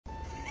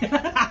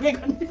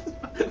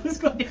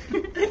उसको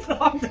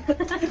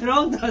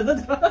रङ छ त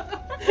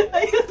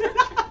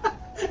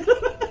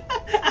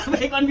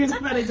आफै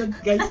कन्फ्युजनमा रहेछ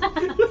गाइस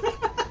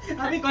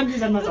आफै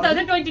कन्फ्युजनमा छ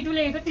 2022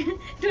 लेखेको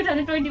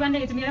 2021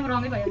 लेखेको मेरो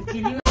रङै भयो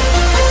फेरि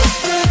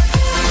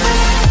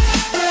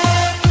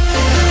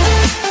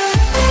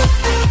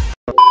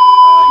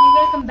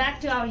Welcome back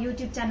to our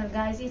YouTube channel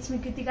guys. It's me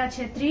Kritika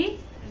Chhetri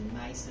and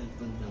myself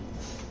Buddham.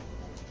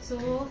 So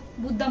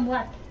Buddham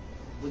what?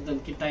 Buddham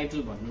ki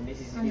title भन्नु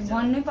necessary छ.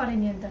 भन्नै पर्यो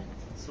नि अन्त.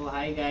 So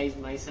hi guys,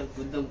 myself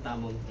Buddham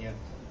Tamong here.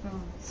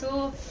 So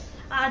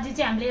आज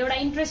चाहिँ हामीले एउटा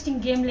इन्ट्रेस्टिङ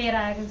गेम लिएर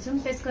आएको छौं.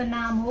 त्यसको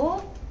नाम हो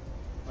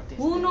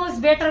Who knows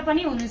better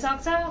पनि हुन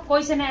सक्छ.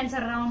 क्वेशन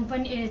आन्सर राउन्ड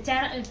पनि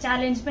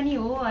च्यालेन्ज पनि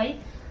हो है.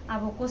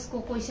 अब कसको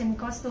क्वेशन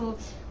कस्तो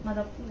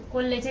मतलब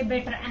कसले चाहिँ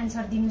बेटर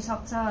आन्सर दिनु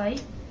सक्छ है.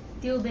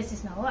 त्यो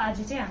बेसिसमा हो आज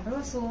चाहिँ हाम्रो.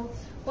 सो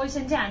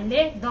क्वेशन चाहिँ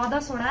हामीले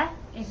 10 वटा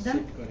एकदम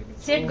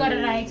सेट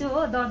गरेर राखेको छु हो.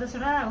 10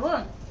 वटा हो.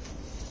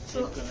 सो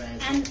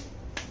एन्ड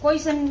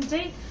क्वेशन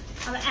चाहिँ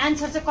अब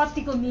आन्सर चाहिँ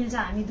कतिको मिल्छ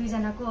हामी दुई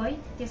जनाको है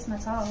त्यसमा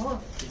छ हो.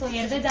 सो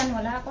हेर्दै जानु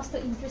होला कस्तो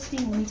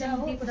इन्ट्रेस्टिङ हुन्छ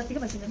हो. दिएको जतिकै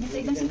भइसक्यो नि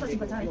एकदम सिम्पल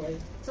सिम्पल छ है.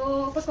 सो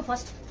कसको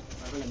फर्स्ट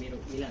मेरो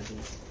मिलाइहाल्छु.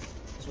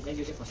 सो गाइस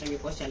यो चाहिँ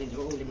फर्स्ट च्यालेन्ज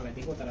हो. उसले मलाई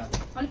दिएको तर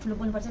अलिक ठुलो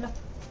बोल्नुपर्छ ल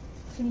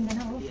सुनिँदैन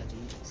हो.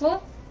 सो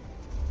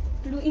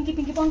लु इङ्की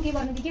पिङ्की पङ के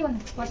गर्नु कि के गर्नु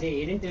फर्स्ट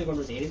हेड एन्ड टेल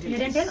गर्नु छ.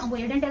 हेड एन्ड टेल अब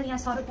हेड एन्ड टेल यहाँ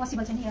सर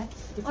पोसिबल छैन यार.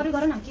 अरु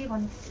गर न के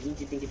गर्नु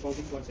इङ्की पिङ्की पङ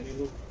गर्छ नि.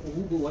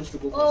 हु वान्ट्स टु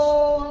गो ओ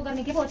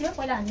गर्ने के पो थियो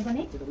पहिला हामी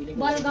गर्ने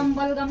बलगम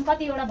बलगम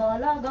कतिवटा भयो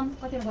ल गम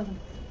कतिवटा बलगम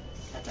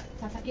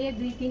चारवटा 1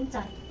 2 3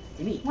 4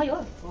 तिमी मै हो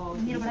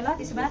मेरोबाट ल.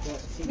 त्यसो भए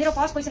मेरो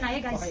फर्स्ट क्वेशन आयो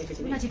गाइस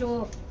न छिटो.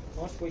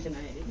 फर्स्ट क्वेशन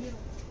आयो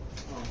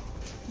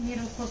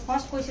मेरो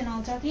फर्स्ट क्वेशन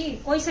आउँछ कि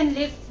क्वेशन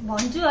लेख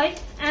भन्छु है.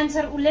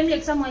 आन्सर उसले पनि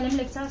लेख्छ मैले पनि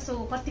लेख्छ. सो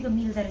कतिको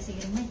मिल्दो रहेछ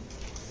हेरौँ है.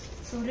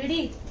 So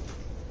ready?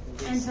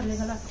 Answer लेख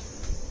ल.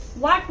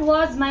 What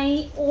was my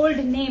old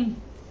name?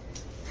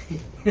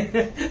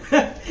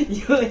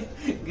 Yo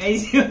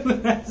guys यो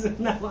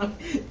सुन्ना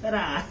तर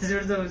हाँस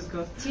उठ्छ उसको.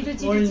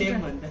 ओल्ड नेम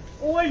भन्दा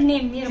ओल्ड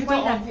नेम मेरो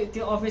पहिला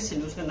त्यो अफिस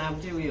छैन उसको नाम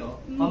चाहिँ उयो हो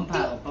पम्फा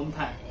हो.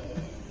 पम्फा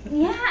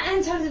यहाँ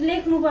आन्सर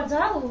लेख्नु पर्छ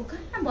हौ.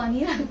 कहाँ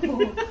भनिरहेको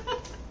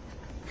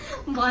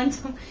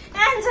भन्छौ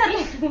आन्सर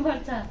लेख्नु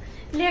पर्छ.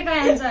 लेख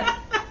आन्सर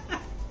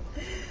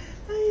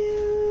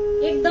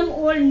एकदम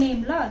ओल्ड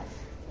नेम ल.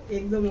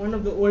 एकदम one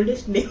of the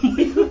oldest name.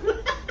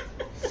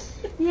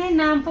 यहाँ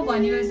नाम पो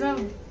भनिरहेछ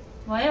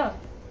भयो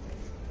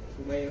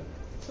भयो.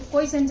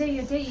 क्वेसन चाहिँ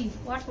यो चाहिँ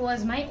what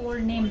was my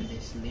old name.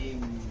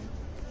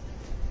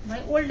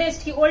 भाइ ओल्डेस्ट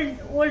कि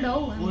ओल्ड हौ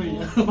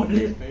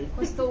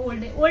कस्तो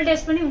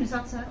ओल्डेस्ट पनि हुन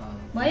सक्छ.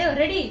 भयो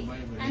रेडी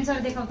आन्सर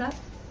देखाउ त.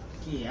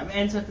 के अब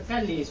आन्सर त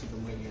कहाँ लेखेछु त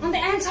मैले. अन्त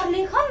आन्सर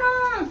लेख न.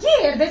 के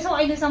हेर्दैछौ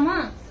अहिलेसम्म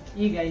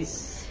यी गाइस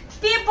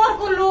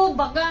पेपरको लोभ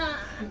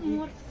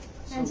भगवान.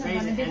 आन्सर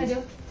भने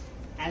देखाइदेऊ.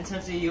 आन्सर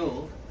चाहिँ यो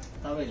हो.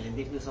 तपाईहरुले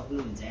देख्न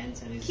सक्नुहुन्छ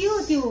आन्सर के हो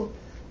त्यो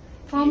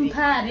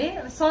पम्फा रे.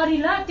 सरी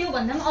ल त्यो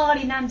भन्दा पनि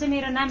अगाडि नाम चाहिँ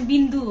मेरो नाम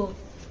बिन्दु हो.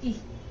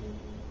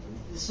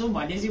 सो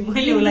भनेपछि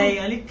मैले उलाई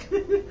अलिक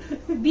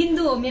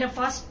बिन्दु हो मेरो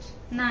फर्स्ट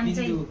नाम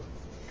चाहिँ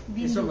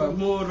बिन्दु.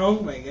 म रङ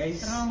भए गाइस.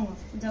 रङ हो.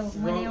 जाऊ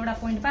मैले एउटा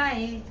पोइन्ट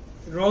पाए.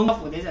 रङ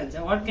हुँदै जान्छ.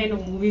 What kind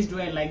of movies do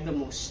I like the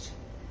most.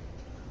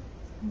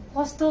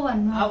 कस्तो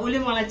भन्नु अब उसले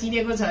मलाई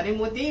चिनेको छ अरे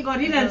म त्यही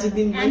गरिरहन्छु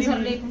दिनभरि. आन्सर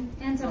लेखौँ.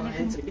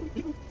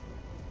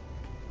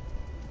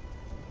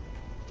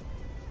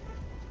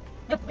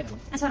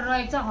 आन्सर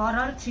रहेको छ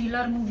हरर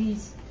थ्रिलर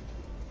मुभिज.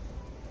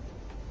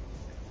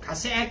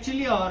 खासै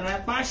एक्चुअली हरर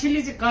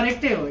पार्शियली चाहिँ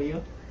करेक्टै हो यो.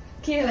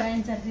 के हो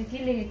आन्सर चाहिँ के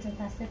लेखेको छ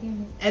खास त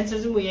तिमीले. एन्सर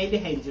चाहिँ म यही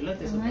देखाइदिन्छु ल.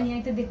 त्यसो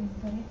यहाँ त देख्नु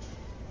पर्यो.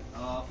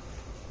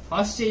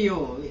 फर्स्ट चाहिँ यो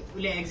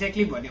उसले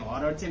एक्ज्याक्टली भन्यो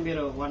हरर चाहिँ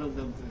मेरो one of the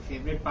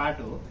favourite part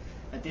हो.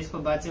 त्यसको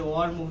बाद चाहिँ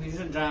वार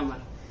मुभिज र ड्रामा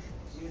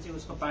यो चाहिँ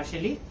उसको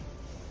पार्शियली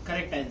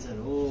करेक्ट एन्सर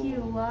हो.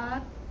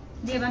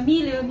 देवा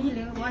मिल्यो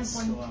 1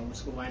 पोइन्ट.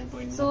 उसको 1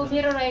 पोइन्ट. सो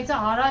मेरो रहेछ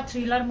हरर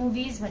थ्रिलर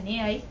मुभिज भन्ने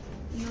है.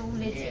 यो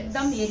उसले चाहिँ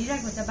एकदम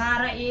हेरिरहेको हुन्छ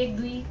 12 1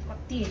 2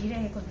 कति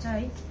हेरिरहेको हुन्छ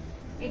है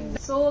एकदम.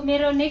 सो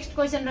मेरो नेक्स्ट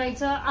क्वेसन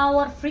रहेछ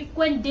our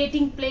frequent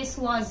dating place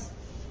was.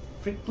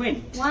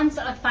 Frequent once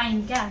a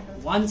time क्या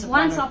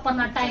वन्स अपन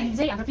अ टाइम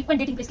चाहिँ हाम्रो फ्रिक्वेन्ट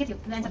डेटिङ प्लेस के थियो.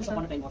 Once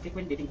upon a time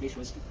frequent dating place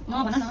was.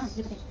 म भन न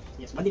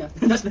यस भन्दिन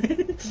जस्ट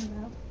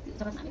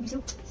जब नाम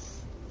बिर्स्यौ.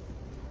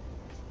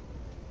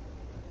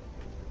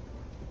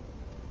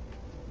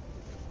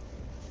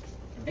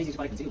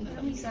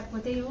 हिसाबको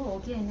त्यही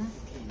हो कि होइन.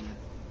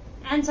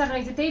 आन्सर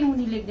रहेछ त्यही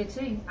मुनि लेखिदिएको छु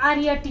है.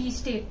 आर्या टी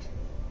स्टेट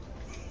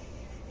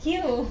के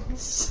हो.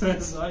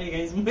 सरी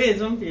गाइस म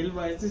एकदम फेल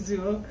भएछु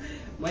हो.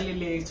 मैले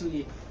लेखेको छु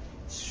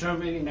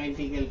स्ट्रबेरी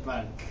नाइटिङ्गेल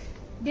पार्क.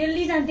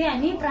 दिल्ली जान्थे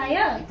हामी प्राय.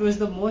 It was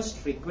the most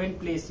frequent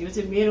place. यो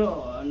चाहिँ मेरो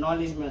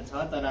नलेजमा छ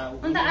तर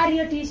अन्त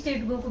आर्या टी स्टेट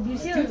गएको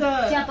बिर्स्यो.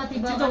 चियापत्ती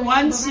बगान त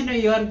वन्स इन अ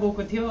इयर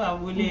गएको थियो.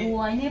 अब उले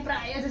होइन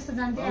प्राय जस्तो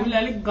जान्थे. उले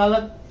अलिक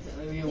गलत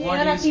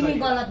वर्ड युज गर्यो.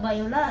 गलत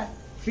भयो ल.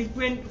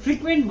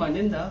 फ्रिक्वेन्ट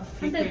भन्यो नि त.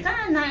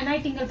 कहाँ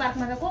नाइटिङ्गेल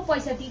पार्कमा त को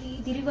पैसा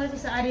तिरी गयो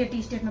जस्तो आर्या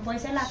टी स्टेटमा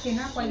पैसा लाग्थेन.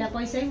 पहिला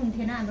पैसै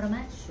हुन्थेन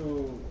हाम्रोमा.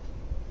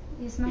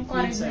 यसमा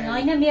करेक्ट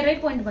होइन मेरै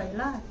पोइन्ट भयो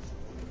ल.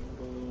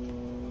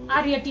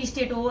 आर्य टी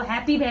स्टेट हो,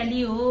 ह्याप्पी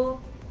भ्याली हो।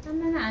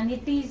 हामी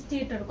टी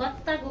स्टेटहरू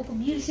कता गएको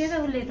बिर्सेछ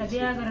उसले त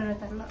बिहा गरेर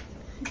त ल।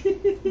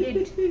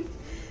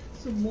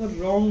 म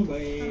रङ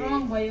भयो।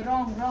 रङ भयो,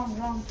 रङ रङ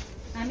रङ।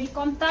 हामी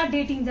कम्ता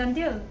डेटिङ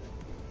जान्थ्यो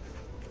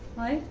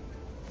है।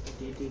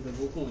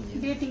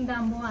 डेटिङ त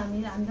अब हामी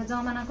त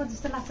जमानाको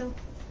जस्तो लाग्छ।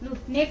 लु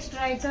नेक्स्ट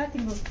राइट छ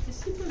तिम्रो।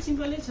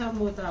 सिम्पलै छ।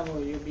 म त अब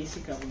यो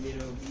बेसिक अब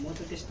मेरो म त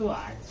त्यस्तो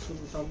हार्ड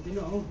सोध्नु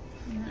सक्दिनँ हो।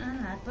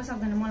 हात पो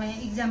सक्दैन मलाई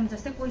एक्जाम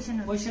जस्तै क्वेसन।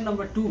 क्वेसन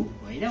नम्बर 2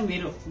 होइन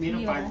मेरो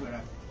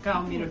पार्टबाट।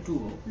 कहाँ मेरो 2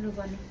 हो। लु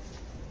भन्नु।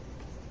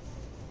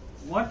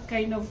 What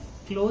kind of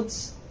clothes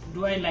do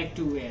I like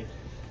to wear?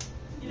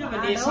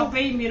 किनभने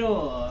सबै मेरो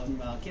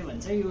के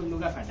भन्छ यो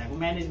लुगाफाटाको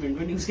म्यानेजमेन्ट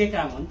पनि उसकै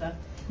काम हो नि त।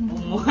 म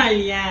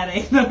यहाँ आएर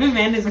एकदमै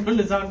म्यानेज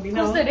गर्नु सक्दिनँ।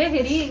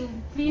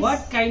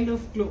 What kind of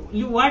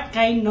clothes, what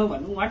kind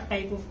नभन्नु, what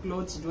type of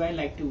clothes do I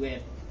like to wear?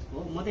 हो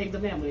म त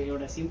एकदमै अब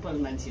एउटा सिम्पल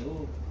मान्छे हो।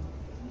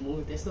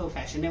 म त्यस्तो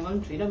फेसनेबल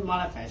छुइनँ।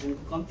 मलाई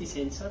फेसनको कम्ती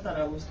सेन्स छ तर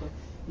उसको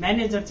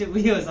म्यानेजर चाहिँ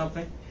उयो हो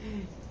सबै।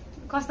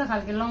 कस्तो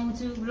खालको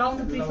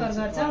लाउनु प्रिफर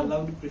गर्छ?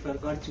 लाउनु प्रिफर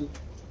गर्छु।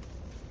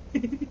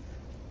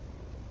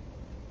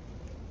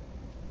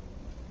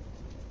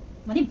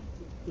 भनि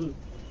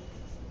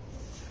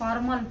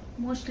formal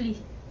mostly.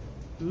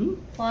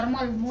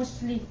 Formal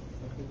mostly.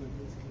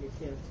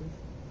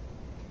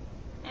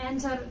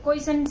 Answer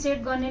question set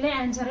गर्नेले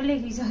एन्सरै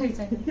लेखिसकेको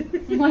छैन।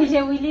 मैले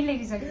उहिले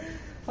लेखिसकेँ।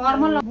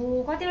 फर्मल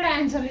कतिवटा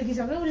एन्सर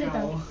लेखिसक्यो उसले त।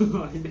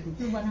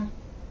 भन।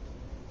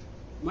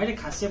 मैले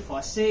खास चाहिँ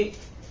फर्स्ट चाहिँ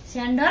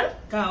स्यान्डल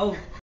कहाँ हो?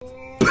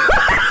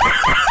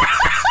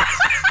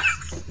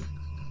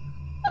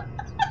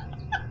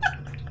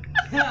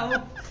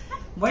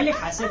 मैले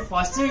खास चाहिँ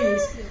फर्स्ट चाहिँ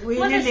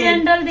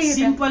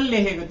सिम्पल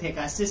लेखेको थिएँ।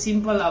 खास चाहिँ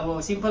सिम्पल अब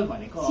सिम्पल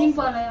भनेको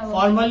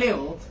फर्मलै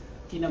हो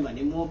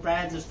किनभने म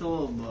प्रायः जस्तो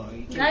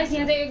गाइस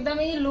यहाँ त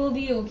एकदमै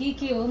लोभी हो कि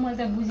के हो मैले त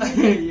बुझिन।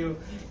 यो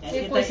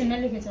क्वेसनमै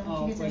लेखेछ।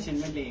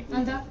 क्वेसनमै लेखेको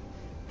अन्त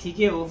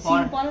ठिकै हो।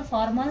 सिम्पल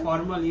फर्मल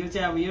फर्मल यो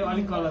चाहिँ अब यो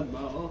अलिक गलत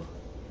भयो हो।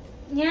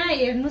 यहाँ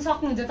हेर्नु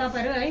सक्नुहुन्छ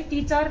तपाईँहरू है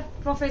टिचर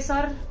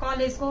प्रोफेसर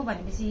कलेजको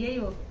भनेपछि यही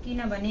हो।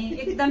 किनभने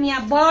एकदम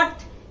यहाँ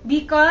बट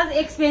बिकज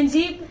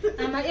एक्सपेन्सिभ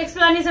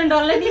एक्सप्लेनेसन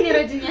डल्लै दिने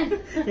रहेछ यहाँ।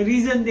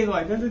 रिजन दिएको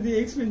होइन त त्यो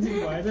एक्सपेन्सिभ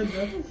भएन नि त।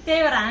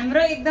 त्यही भएर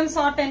हाम्रो एकदम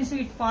short and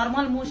sweet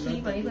formal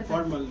mostly भएको छ।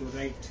 फर्मल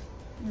राइट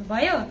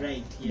भयो।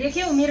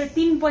 देख्यौ मेरो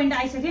 3 पोइन्ट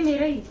आइसक्यो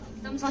मेरै।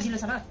 एकदम सजिलो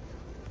छ ल।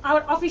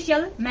 Our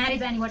official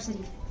marriage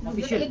anniversary.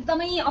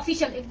 एकदमै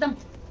अफिसियल एकदम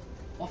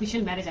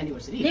अफिसियल म्यारेज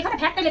एनिभर्सरी। लेखेर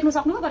ठ्याक्कै लेख्नु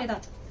सक्नु पऱ्यो त।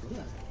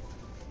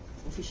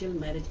 अफिसियल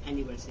म्यारेज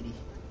एनिभर्सरी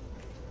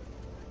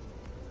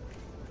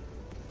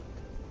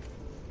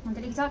अन्त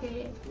लेख्छ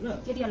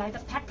केटीहरूलाई त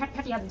फ्याट फ्याट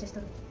फ्याट याद हुन्छ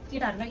यस्तो।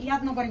 केटाहरूलाई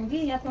याद नगरेको कि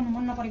याद गर्नु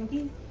मन नपरेको कि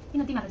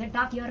किन तिमीहरूलाई चाहिँ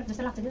डार्क इयर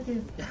जस्तो लाग्छ क्या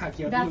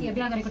त्यो। डार्क इयर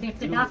बिहा गरेको डेट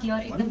चाहिँ डार्क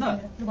इयर एकदम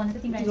भन्नु त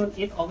तिमीलाई।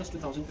 8 अगस्त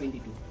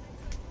 2022।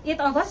 8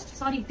 अगस्त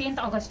sorry 10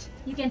 August.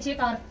 You can check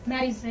our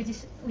marriage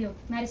उयो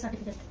म्यारेज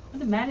सर्टिफिकेट।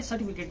 अन्त म्यारेज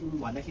सर्टिफिकेट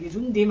भन्दाखेरि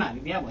जुन डेमा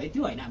हामी बिहा भयो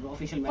त्यो होइन हाम्रो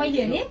अफिसियल म्यारेज।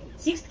 कहिले अरे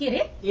 6 के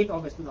अरे 8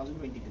 अगस्त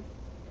 2022।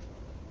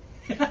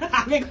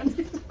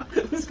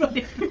 उसको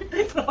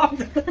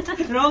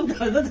रङ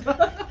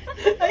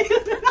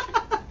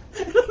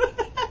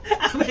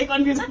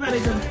कन्फ्युजन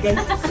मारेछ।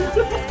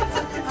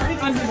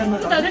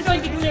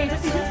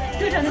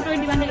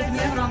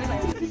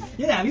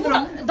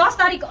 10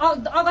 तारिक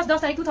अगस्त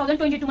 10 तारिक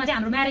 2022 मा चाहिँ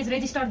हाम्रो म्यारेज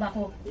रेजिस्टर्ड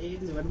भएको।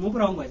 म पो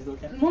रङ भएछ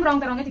दुईटा। म रङ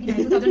त रङै थियो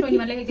किनभने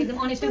 2021 लेखेको एकदम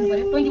अनेस्टै हुनु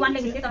पर्यो। 21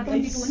 लेखेको थिएँ तर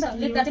 22 हो नि त।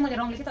 लेख्दा चाहिँ मैले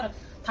रङ लेखेँ तर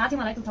थाहा थियो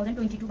मलाई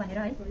 2022 भनेर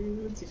है।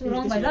 सो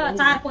रङ भयो ल।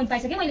 4 पोइन्ट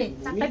पाइसकेँ मैले।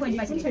 4 पोइन्ट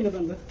पाइसकेँ।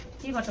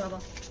 के गर्छ अब?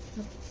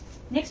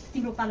 नेक्स्ट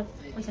तिम्रो पालो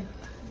क्वेसन।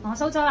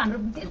 हँसाउ छ हाम्रो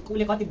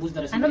कोले कति बुझ्दो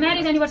रहेछ। हाम्रो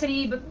म्यारेज एनिभर्सरी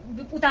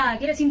उता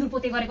के अरे सिन्दुर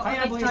पोते गरेको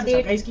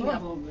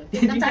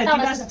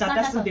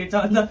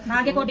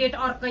भागेको डेट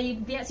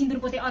अर्कै सिन्दुर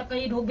पोते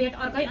अर्कै ढोक भेट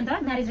अर्कै अन्त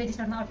म्यारेज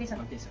रेजिस्टरमा अर्कै छ।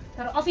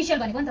 तर अफिसियल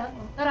भनेको नि त।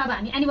 तर अब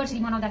हामी एनिभर्सरी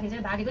मनाउँदाखेरि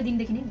चाहिँ भागेको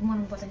दिनदेखि नै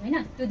मनाउनु पर्छ होइन।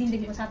 त्यो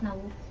दिनदेखिको साथमा हो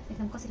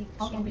एकदम कसरी।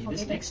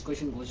 Next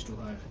question goes to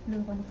her. लु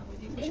भन्नु।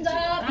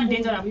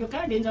 डेन्जर अब यो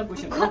कहाँ डेन्जर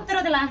क्वेसन हो। खतरा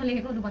त लामो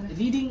लेखेको लु भन्नु।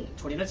 रिडिङ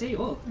छोडेर चाहिँ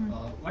हो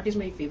what is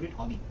my favourite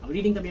hobby. अब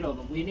रिडिङ त मेरो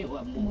उयो नै हो।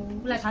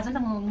 उसलाई थाहा छ नि त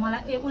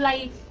मलाई उसलाई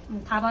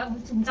थाहा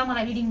हुन्छ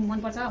मलाई रिडिङ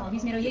मनपर्छ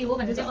हबिज मेरो यही हो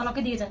भनेर चाहिँ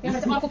अलग्गै दिएछ। त्यसमा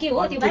चाहिँ अर्को के हो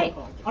त्यो भाइ?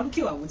 अर्को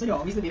के हो हुन्छ नि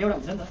हबिज त धेरैवटा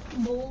हुन्छ नि त।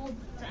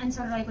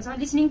 एन्सर रहेको छ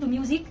listening to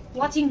music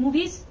watching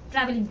movies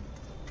travelling.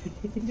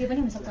 जे पनि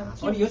हुनसक्छ।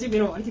 अनि यो चाहिँ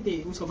मेरो अलिकति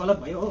उसको गलत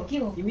भयो हो। के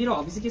हो? मेरो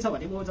हबी चाहिँ के छ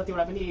भने म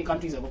जतिवटा पनि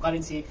कन्ट्रिजहरूको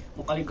करेन्सी म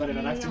कलेक्ट गरेर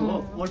राख्छु हो।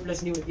 ओल्ड प्लस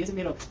न्यू यो चाहिँ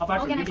मेरो अपार्ट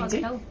फ्रम रिडिङ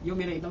चाहिँ यो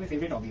मेरो एकदमै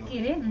फेभरेट हबी हो। के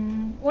अरे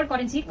ओल्ड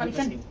करेन्सी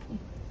कलेक्सन।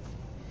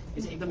 यो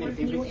चाहिँ एकदम मेरो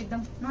फेभरेट।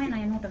 एकदम नयाँ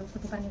नयाँ नोटहरू उसको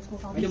दोकान उसको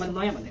अहिले मैले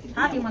नयाँ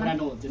भन्दाखेरि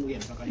पुरानो जुन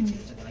उयोहरू छ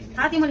करेन्सीहरू छ त्यसलाई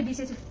थाहा थियो मैले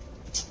बिर्सेछु।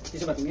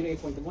 त्यसो भए मेरो 1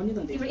 पोइन्ट त बन्यो त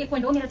तिम्रो 1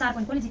 पोइन्ट हो मेरो 4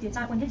 पोइन्ट कसले जित्यो?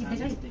 4 पोइन्ट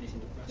जित्दैछ है।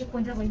 1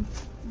 पोइन्ट र गयो।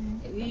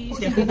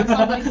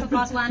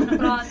 प्लस 1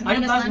 प्लस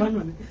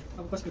 -1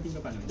 अब कसको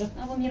तिम्रो पालो हुन्छ?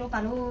 अब मेरो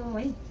पालो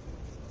है।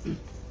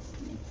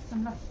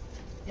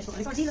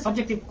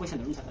 सब्जेक्टिभ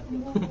क्वेसनहरु पनि छ त।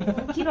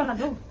 के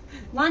लाग्दो?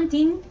 One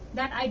thing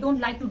that I don't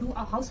like to do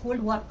a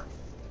household work.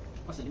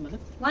 कसरी मतलब?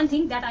 One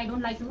thing that I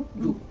don't like to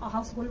do a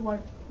household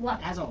work.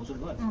 As a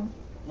household work.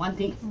 One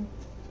thing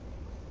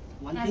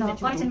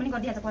correction पनि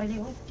गरिदिहाल्छ परेले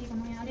हो के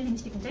गर्नु अलिअलि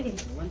मिस्टेक हुन्छ फेरि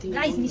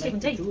गाइस मिस्टेक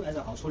हुन्छ है एज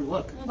अ हाउसहोल्ड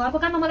वर्क घरको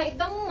काममा मलाई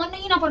एकदम मनै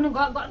नपर्ने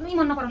गर्नै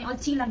मन नपर्ने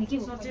अल्छी लाग्ने के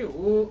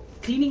हो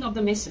cleaning of the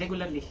mess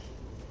regularly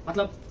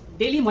मतलब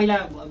डेली मैला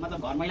मतलब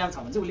घर मैला छ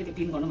भने चाहिँ उसले त्यो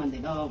क्लिन गर्नु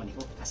मान्दैन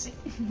भनेको खासै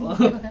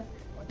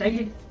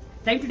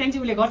टाइम टु टाइम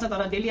चाहिँ उसले गर्छ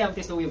तर डेली अब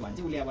त्यस्तो उयो भन्छ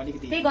उसले अब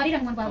अलिकति त्यही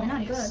गरिरहनु मन पर्दैन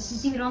भनेको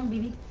तिमी रङ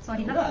बेबी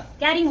सरी ल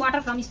क्यारिङ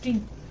वाटर फ्रम स्ट्रिम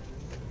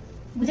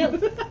बुझ्यौ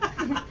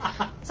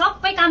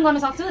सबै काम गर्न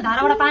सक्छु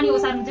धाराबाट पानी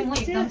ओसार्नु चाहिँ म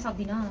एकदम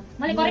सक्दिनँ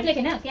मैले correct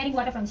लेखेन carrying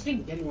water from stream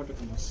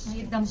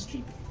एकदम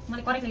स्ट्रिम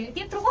मैले करेक्ट लेखेँ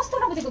त्यत्रो कस्तो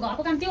नबुझेको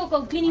घरको काम त्यो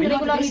क्लिनिङ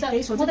रेगुलरली त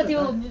म त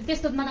त्यो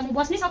त्यस्तोमा त म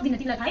बस्नै सक्दिनँ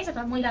तिमीलाई थाहै छ त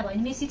मैला भयो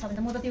भने मेसी छ भने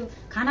त म त त्यो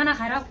खाना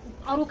नखाएर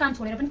अरू काम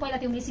छोडेर पनि पहिला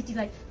त्यो मेसी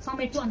चिजलाई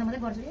समेट्छु अन्त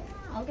मात्रै गर्छु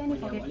हाउ क्यान यु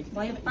फर्गेट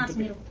भयो 5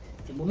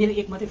 मेरो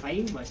एक मात्रै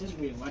 5 भर्सेस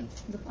 1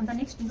 अन्त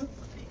नेक्स्ट तिम्रो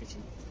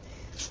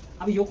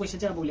अब यो क्वेसन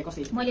चाहिँ अब उसले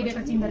कसरी मैले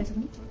बेटर चिन गरेछु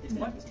नि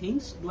what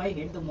things do I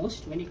hate the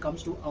most when it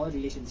comes to our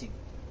relationship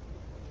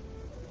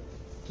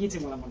के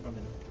चाहिँ मलाई मन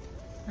पर्दैन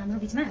हाम्रो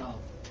बीचमा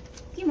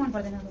के मन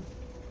पर्दैन अब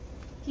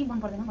के मन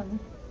पर्दैन भन्नु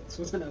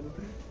सोच न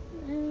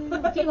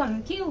अब के गर्नु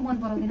के मन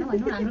पराउँदैन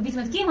भन्नु हाम्रो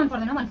बीचमा के मन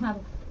पर्दैन भन्नु अब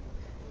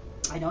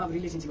हैन अब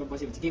रिलेशनशिपमा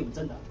बसेपछि के हुन्छ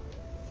नि त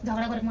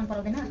झगडा गरेको मन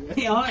पराउँदैन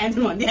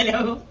एन्सर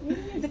भनिदिहाल्यो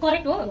त्यो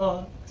करेक्ट हो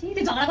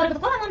त्यो झगडा गरेको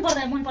त कसलाई मन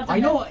पर्दैन मन पर्छ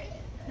हैन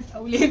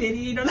उसले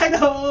फेरि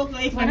नलाग्दो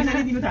एक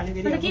मान्छेले दिनु थाल्यो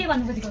फेरि के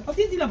भन्नु खोजेको अब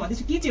त्यतिलाई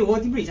भन्दैछु के चाहिँ हो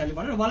तिम्रो हिसाबले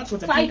भन न मलाई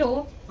सोच फाइट हो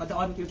अन्त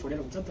अरु त्यो छोडेर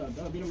हुन्छ नि त अन्त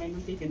मेरो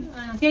माइन्डमा त्यही थिएन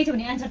त्यही थियो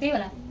नि एन्सर त्यही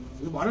होला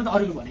भन त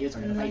अरूले भने यो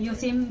छोडेर यो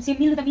सेम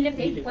मिल्नु त मिलेको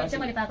थियो पैसा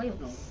मैले पाएकै हो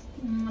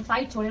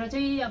फाइट छोडेर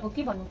चाहिँ अब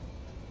के भन्नु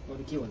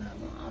अरु के होला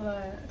अब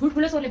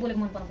ठुल्ठुलो स्वरले बोलेको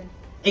मन पर्दैन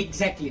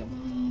एक्ज्याक्टली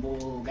ओ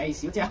गाइस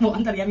यो चाहिँ अब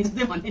अन्तर्यामी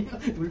जस्तै भन्दैन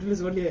ठुल्ठुलो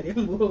स्वरले हेरे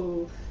ओ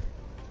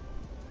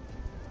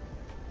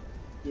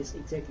यस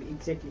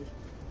exactly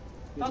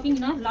talking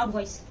in a loud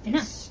voice हैन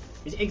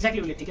यो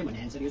एक्ज्याक्टली उसले ठिकै भने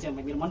एन्सर यो चाहिँ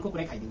मेरो मनको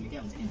कुरै खाइदियो के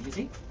हुन्छ यो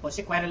चाहिँ फर्स्ट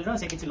चाहिँ क्वारल र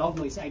सेकेन्ड चाहिँ loud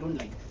noise I don't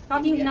like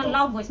talking in a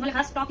loud voice मैले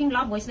खास टकिङ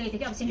लाउड भोइस लेखेको थिएँ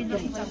कि अब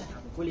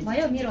सेन्टेन्स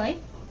भयो मेरो है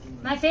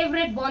my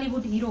favourite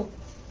Bollywood hero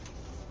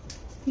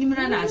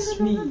Imran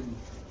Hashmi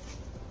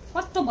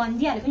कस्तो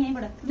भनिदिइहाल्यो पनि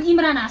यहीँबाट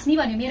इमरान हाशमी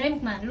भन्यो मेरै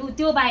मुखमा लु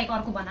त्यो बाहेक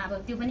अर्को भन अब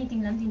त्यो पनि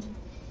तिमीलाई पनि दिन्छु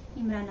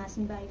इमरान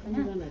हाशमी बाहेक होइन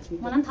मलाई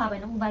पनि थाहा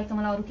भएन ऊ बाहेक त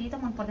मलाई अरू केही त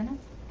मन पर्दैन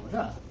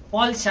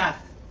पल शाह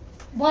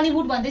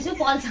बलिउड भन्दैछु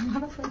पल शाहमा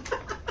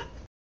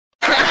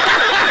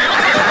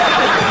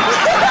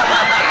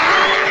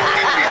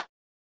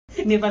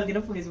नेपालतिर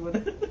पुगेछु म त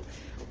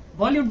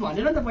बलिउड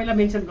भनेर नि त पहिला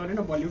मेन्सन गरेन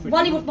बलिउड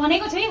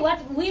भनेको छु what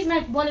who is my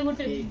Bollywood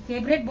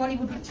favourite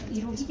Bollywood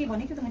hero के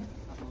भनेको त मैले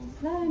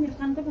ल मेरो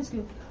कानकै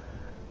पुस्क्यो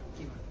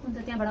अन्त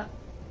त्यहाँबाट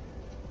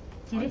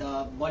के अरे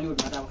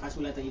बलिउडमा त अब खास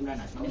उसलाई त इमरान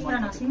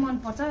हाशमी मन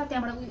पर्छ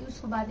त्यहाँबाट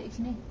उसको बाद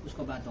एकछिनै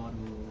उसको बाद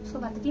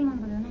त के मन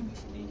पर्दैन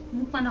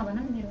मुखमा नभन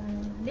नि मेरो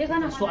लेख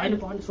न यो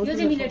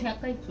चाहिँ मिल्यो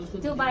ठ्याक्कै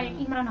त्यो बाहेक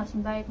इमरान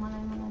हाशमी बाहेक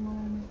मलाई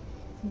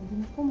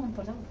हिन्दीमा को मन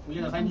पर्छ उसले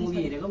त खै मुभी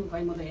हेरेको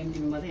खै म त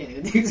एमटिभी मात्रै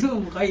हेरेको देख्छु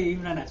खै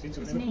इमरान हाशमी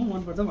छोडेर को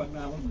मन पर्छ भन्नु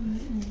अब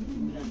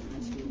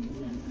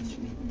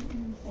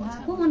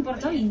को मन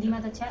पर्छ हिन्दीमा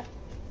त छ्या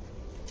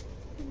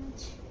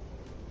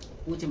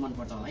ऊ चाहिँ मन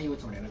पर्छ होला यो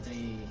छोडेर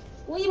चाहिँ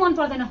कोही मन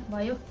पर्दैन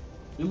भयो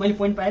यो मैले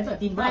पोइन्ट पाएँ त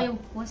 3 पायो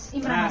होस्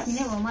इमरान हाशमी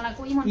नै हो मलाई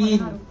कोही मन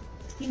पर्दैन अरु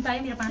 3 पायो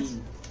मेरो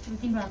 5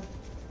 तिम्रो अब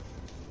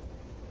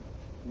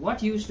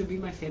What used to be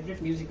my favorite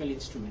musical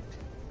instrument?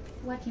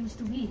 What used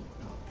to be?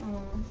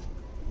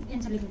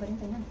 Answer लेख्नु पर्यो नि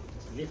त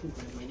लेख्नु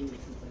पर्यो मैले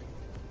लेख्नु पर्यो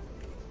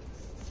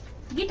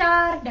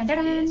guitar ढान्टा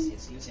yes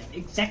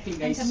exactly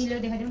guys answer मिलेर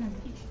देखाइदेऊ न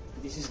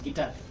this is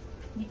guitar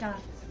गिटार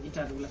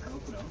उलाई खाएको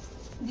कुरा हो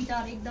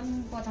गिटार एकदम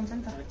बजाउँछ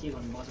नि त के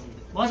गर्नु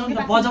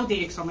बजाउँथे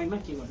एक समयमा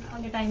के गर्नु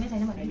अहिले टाइमै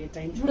छैन भने अहिले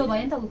टाइम बुढो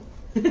भयो नि त ऊ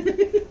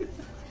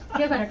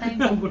के भएर टाइम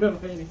बुढो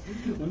भयो नि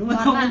हुनु म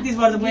 29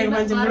 वर्ष पुगेको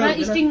मान्छे बुढो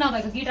भयो स्ट्रिङ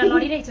नभएको गिटार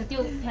लडिरहेको छ त्यो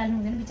फ्याल्नु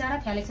हुँदैन बिचारा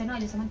फ्यालेको छैन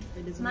अहिलेसम्म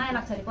माया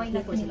लाग्छ अरे पहिला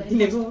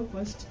किनेको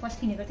फर्स्ट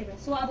किनेको त्यही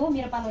सो अब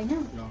मेरो पालो होइन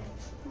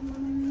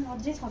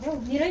अझै छ क्या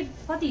मेरै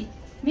कति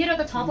मेरो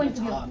त 6 पोइन्ट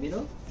पुग्यो मेरो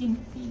 3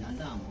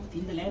 अन्त हाम्रो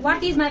 3 त ल्याए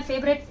what is my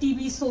favourite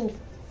TV show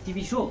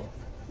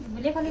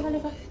लेख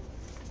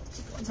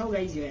छौ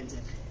गाइस यो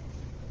एन्सर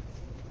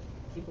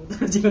के को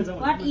त जीवन छ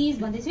व्हाट इज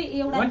भन्दै चाहिँ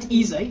एउटा व्हाट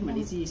इज है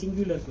भने चाहिँ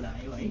सिंगुलर कुरा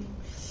आयो है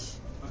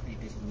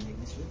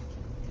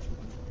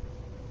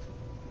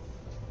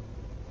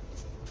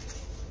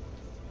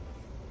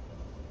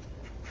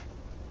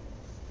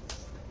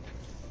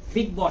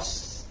big boss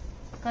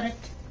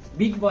correct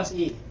big boss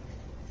a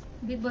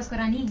big boss को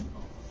रानी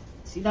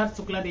सिद्धार्थ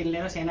शुक्लादेखि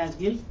लिएर सेनाज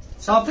गिल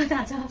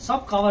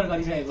सब कभर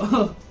गरिसकेको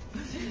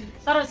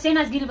तर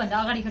सेनाज गिल भन्दा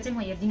अगाडिको चाहिँ म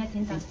हेर्दिन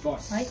थिएँ नि त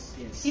है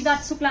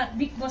Siddhartha Shukla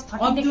big boss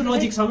 13 Abdul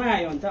Rozik सँगै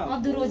आयो अन्त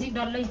अब्दुल रोजिक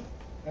डल्लै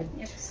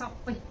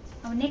सबै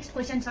अब नेक्स्ट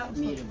क्वेशन छ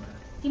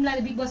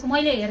तिमीलाई बिग बॉस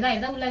मैले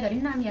हेर्दा उलाई धरि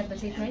नाम याद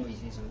भइसक्यो है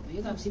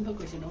यो त अब सिम्पल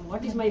क्वेशन हो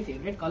what is my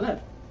favourite colour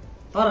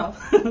तर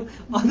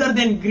अदर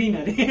देन ग्रीन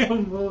अरे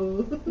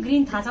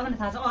ग्रीन थाहा छ भने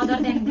थाहा छ अदर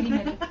देन ग्रीन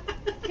अरे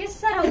के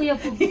साह्रो उयो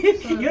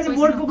यो चाहिँ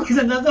बोर्डको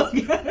क्वेशन जस्तो हो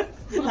क्या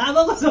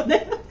लामोको सोध्दै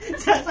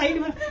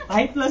साइडमा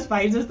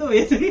 5+5 जस्तो हो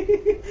यो चाहिँ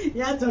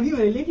याद छ कि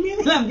भने लेख्ने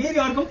बेला फेरि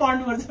अर्को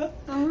पढ्नुपर्छ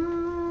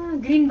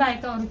ग्रीन बाहेक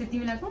त अरू त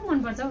तिमीलाई को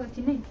मनपर्छ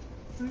किन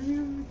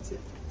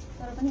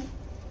तर पनि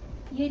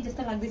यही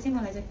जस्तो लाग्दैछ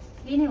मलाई चाहिँ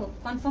यही नै हो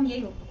कन्फर्म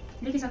यही हो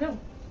लेखिसक्यौ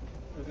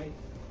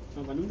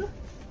भनौँ त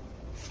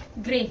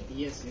ग्रे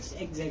यस यस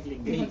exactly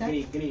grey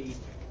grey grey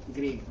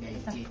grey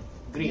guys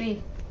grey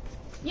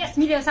यस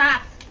मिल्यो साथ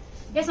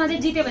यसमा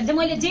चाहिँ जित्यो भने चाहिँ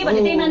मैले जे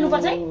भने त्यही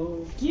मान्नुपर्छ है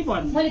के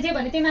भन्नु मैले जे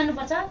भने त्यही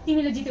मान्नुपर्छ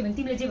तिमीले जित्यो भने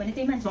तिमीले जे भने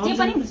त्यही मान्नु जे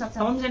पनि हुन सक्छ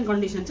टर्म्स एन्ड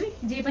कन्डिसन चाहिँ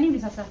जे पनि हुन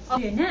सक्छ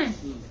हैन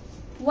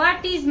what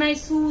is my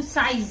shoe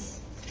size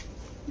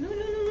लु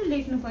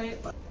लेख्नु पर्यो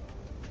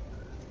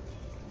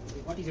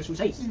what is your shoe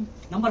size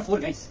number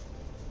 4 guys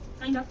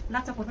kind of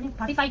लाग्छ 4 पनि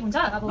 35 हुन्छ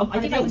अब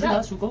 35 हुन्छ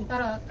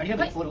तर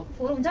 4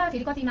 हुन्छ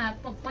फेरि कतिमा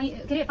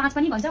के रे 5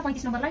 पनि भन्छ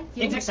 35 नम्बरलाई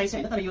एक्ज्याक्ट साइज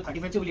हैन तर यो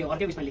 35 चाहिँ उले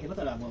अर्कै उस्मा लेखेको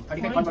तर अब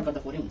 35 कन्भर्ट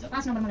गर्दा 4 हुन्छ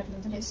 5 नम्बरमा लेख्नु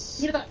हुन्छ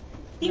मेरो त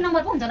 3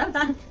 नम्बर पो हुन्छ ल त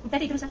उता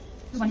त्यत्रो छ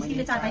भने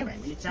तिमीले 4 पायो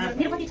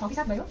मेरो कति 6 कि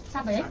 7 भयो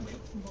 7 भयो है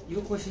यो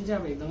क्वेशन चाहिँ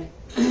अब एकदमै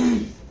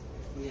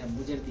यहाँ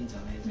बुझेर दिन्छ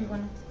होला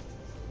यो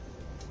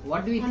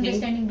What do you think?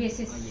 Understanding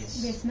basis. Yes.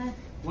 बेसमा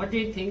What do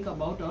you think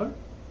about our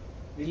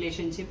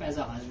relationship as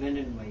a husband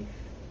and wife?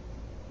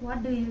 What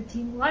do you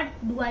think? What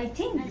do I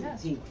think?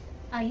 Think.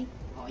 I.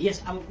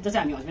 Yes. अब जस्तै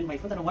हामी husband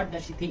wife हो तर what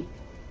does she think?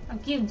 अब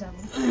के हुन्छ अब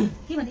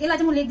के भन्छ यसलाई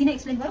चाहिँ म लेख्दिन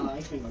एक्सप्लेन गरौँ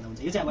एक्सप्लेन गर्दा हुन्छ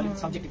यो चाहिँ अब अलिक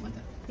सब्जेक्टिभ भन्छ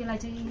त्यसलाई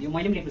चाहिँ यो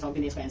मैले पनि लेख्न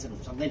सक्दिनँ यसको एन्सर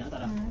हुन सक्दैन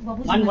तर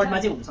बुझ्नु वन वर्डमा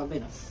चाहिँ हुन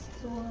सक्दैन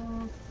सो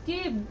के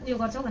उयो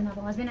गर्छौ भन्दा अब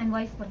हस्बेन्ड एन्ड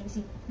वाइफ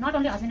भनेपछि not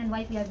only husband and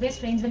wife yeah best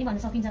friends पनि भन्न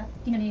सकिन्छ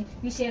किनभने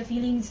वी सेयर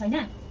फिलिङ्स होइन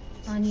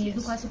अनि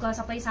दुःख सुख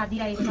सबै साथ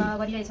दिइरहेको छ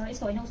गरिरहेको छ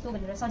यस्तो होइन उस्तो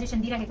भनेर सजेसन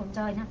दिइरहेको हुन्छ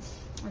होइन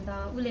अन्त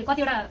उसले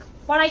कतिवटा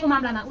पढाइको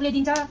मामलामा उसले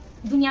दिन्छ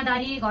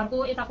दुनियाँदारी घरको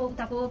यताको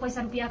उताको पैसा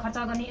रुपियाँ खर्च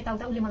गर्ने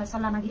यताउता उसले मलाई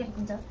सल्लाह मागिरहेको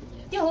हुन्छ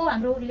त्यो हो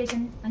हाम्रो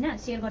रिलेसन होइन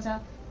सेयर गर्छ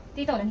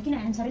त्यही त होला नि किन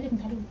एन्सरै लेख्नु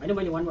थाल्यो होइन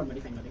मैले वन वर्डमा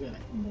डिफाइन गरेको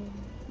यसलाई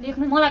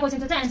लेख्नु मलाई क्वेसन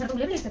चाहिँ एन्सर त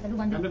उसले पनि लेख्छ त लु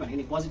भन्नु राम्रो भनेको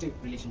नि पोजिटिभ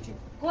रिलेसनसिप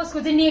कसको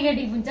चाहिँ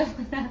नेगेटिभ हुन्छ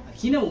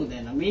किन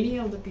हुँदैन many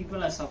of the people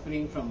are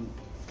suffering from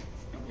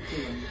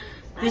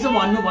त्यसो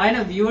भन्नु भएन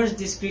भ्युअर्स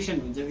डिस्क्रिप्सन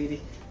हुन्छ फेरि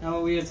अब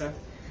उयो छ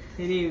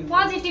फेरि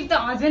पोजिटिभ त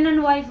हस्बेन्ड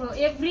एन्ड वाइफ हो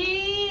एभ्री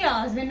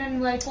हस्बेन्ड एन्ड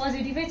वाइफ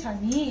पोजिटिभै छ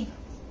नि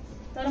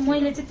तर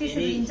मैले चाहिँ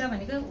त्यसरी दिन्छ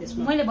भनेको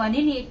मैले भने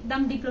नि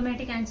एकदम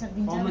डिप्लोमेटिक एन्सर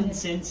दिन्छ कमन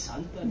सेन्स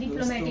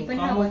डिप्लोमेटिक पनि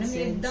नभनौँ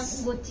एकदम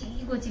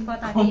गोची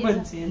कता कमन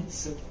सेन्स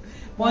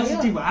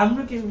पोजिटिभ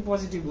हाम्रो के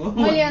पोजिटिभ हो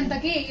मैले अन्त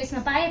के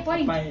यसमा पाएँ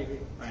पोइन्ट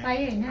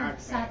पाएँ होइन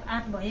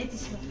 7-8 भयो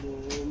त्यसको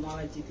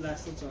मलाई जित्ला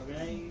जस्तो छ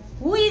गाई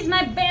हु इज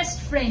माई बेस्ट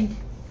फ्रेन्ड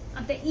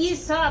अब त इज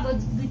छ अब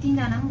 2-3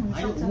 जना पनि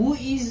हुनसक्छ हु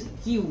इज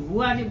कि हु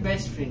आर योर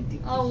बेस्ट फ्रेन्ड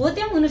हो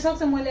त्यो पनि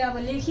हुनसक्छ मैले अब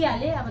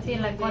लेखिहालेँ अब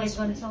त्यसलाई करेक्ट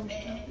गर्न सक्छु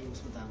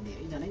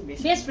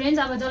बेस्ट फ्रेन्ड्स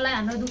अब जसलाई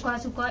हाम्रो दुःख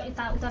सुख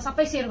यता उता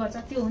सबै सेयर गर्छ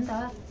त्यो हो नि त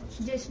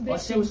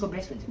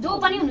जो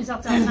पनि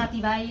हुनसक्छ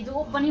साथीभाइ जो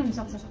पनि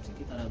हुनसक्छ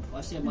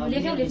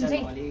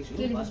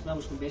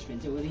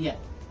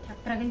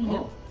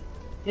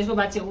त्यसको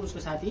बाद चाहिँ उसको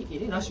साथी के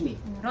अरे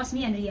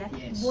Rashmi and Riya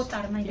both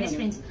are my best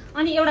friends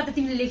अनि एउटा त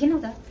तिमीले लेखेनौ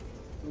त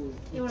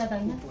एउटा त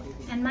होइन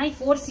एन्ड माई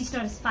 4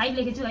 सिस्टर्स 5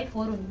 लेखेको छु है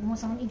 4 हुनु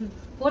मसँग इन्क्लुड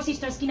 4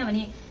 सिस्टर्स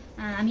किनभने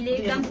हामीले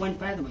एकदम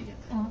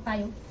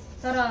पायो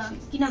तर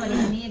किनभने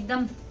हामी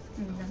एकदम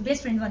बेस्ट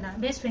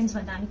फ्रेन्ड्स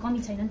भन्दा हामी कमी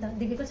छैन नि त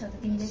देखेको छ त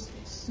तिमीले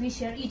we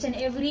share each and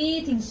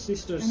everything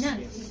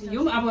होइन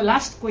यो अब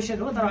लास्ट क्वेसन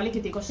हो तर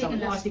अलिकति कस्तो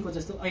अस्तिको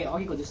जस्तो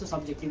अघिको जस्तो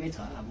सब्जेक्टिभै छ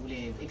अब उसले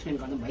एक्सप्लेन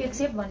गर्नु भयो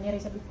एक्सेप्ट भन्ने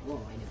रहेछ हो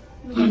होइन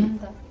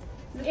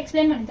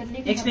एक्सप्लेन भने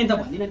त एक्सप्लेन त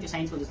भन्दिनँ त्यो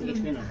साइन्सको जस्तो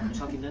एक्सप्लेनहरू गर्नु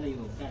सकिँदैन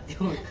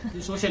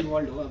यो सोसियल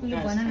वर्ल्ड हो अब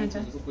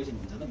क्वेसन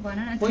हुन्छ त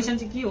क्वेसन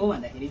चाहिँ के हो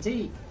भन्दाखेरि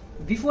चाहिँ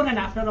before and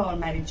after our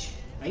marriage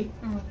है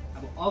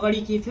अब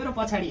अगाडि के थियो र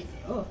पछाडि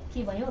हो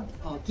के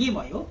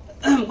भयो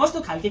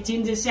कस्तो खालके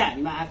चेन्जेस चाहिँ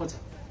हामीमा आएको छ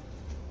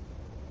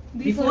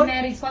बिफोर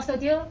म्यारेज कस्तो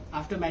थियो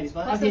आफ्टर म्यारेज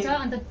कस्तो छ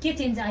अन्त के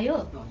चेन्ज आयो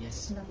यस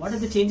what are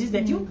the changes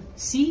that you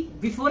see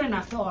before and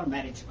after our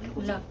marriage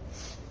भनेको ल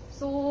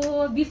सो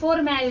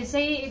बिफोर म्यारेज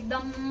चाहिँ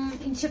एकदम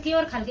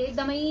इन्सेक्योर खालके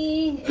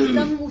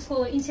एकदम उसको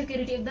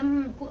इन्सेक्युरिटी एकदम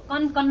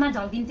कनमा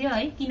झल्किन्थ्यो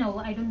है किन हो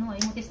आई डोन्ट नो है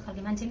म त्यस्तो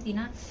खालके मान्छे पनि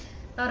थिइनँ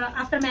तर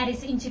आफ्टर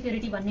म्यारेज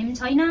इन्सेक्युरिटी भन्ने पनि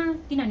छैन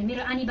किनभने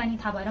मेरो आनी बानी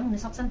थाहा भएर पनि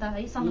हुनसक्छ नि त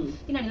है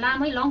किनभने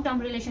लामै लङ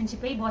टर्म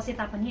रिलेसनसिपै बसे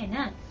तापनि होइन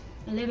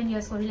 11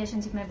 इयर्सको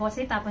रिलेसनसिपमा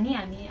बसे तापनि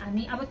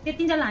हामी अब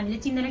त्यतिन्जेल हामीले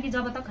चिन्दैन कि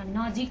जब तक हामी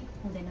नजिक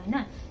हुँदैन होइन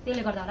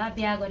त्यसले गर्दा होला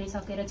बिहा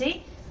गरिसकेर चाहिँ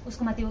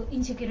उसकोमा त्यो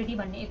इन्सेक्युरिटी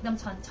भन्ने एकदम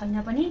छैन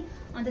पनि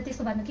अन्त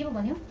त्यसको बादमा के पो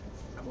भन्यो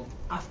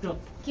आफ्टर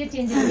के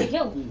चेन्जेस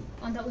देख्यौ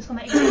अन्त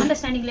उसकोमा एकदम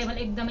अन्डरस्ट्यान्डिङ लेभल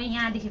एकदमै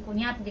यहाँदेखिको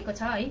यहाँ पुगेको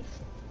छ है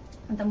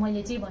अन्त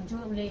मैले चाहिँ भन्छु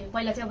उसले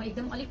पहिला चाहिँ अब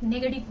एकदम अलिक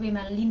नेगेटिभ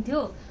वेमा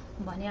लिन्थ्यो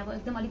भने अब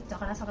एकदम अलिक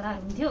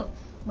झगडाहरू हुन्थ्यो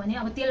भने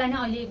अब त्यसलाई नै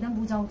अहिले एकदम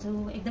बुझाउँछु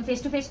एकदम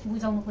फेस टु फेस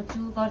बुझाउनु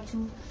खोज्छु गर्छु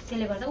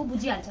त्यसले गर्दा ऊ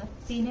बुझिहाल्छ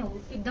त्यही नै हो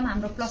एकदम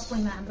हाम्रो प्लस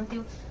पोइन्टमा हाम्रो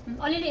त्यो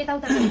अलिअलि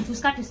यताउता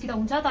ठुस्का ठुस्की त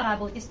हुन्छ तर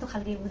अब त्यस्तो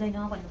खालके हुँदैन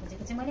भन्नु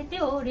खोजेको चाहिँ मैले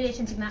त्यो हो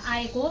रिलेसनसिपमा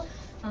आएको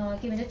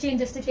के भन्छ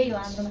चेन्जेस चाहिँ त्यही हो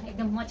हाम्रोमा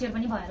एकदम मच्योर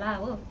पनि भयो होला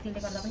हो त्यसले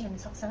गर्दा पनि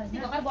हुनसक्छ होइन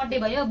भर्खर बर्थडे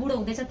भयो बुढो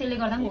हुँदैछ त्यसले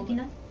गर्दा पनि हो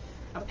किन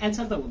अब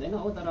एन्सर त हुँदैन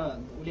हो, तर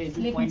उसले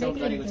जुन पोइन्ट आउट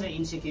गरेको छ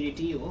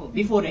इन्सेक्युरिटी हो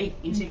बिफोर है,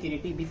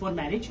 इन्सेक्युरिटी बिफोर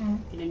म्यारेज।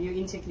 किनभने यो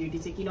इन्सेक्युरिटी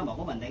चाहिँ किन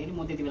भएको भन्दाखेरि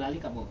म त्यति बेला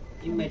अलिक अब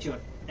इमेच्योर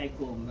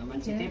टाइपको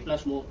मान्छे थिएँ,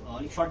 प्लस म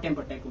अलिक सर्ट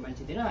टेम्पर टाइपको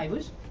मान्छे थिएँ र आई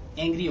वाज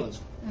एङ्ग्री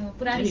अल्सो।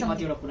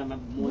 कतिवटा कुरामा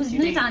म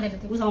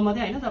उसँग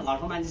मात्रै होइन, तर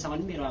घरको मान्छेसँग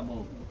पनि मेरो अब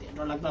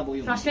डरलाग्दो अब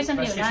यो फ्रस्ट्रेसन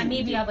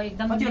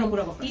कतिवटा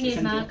कुराको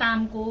फ्रस्ट्रेसन थियो,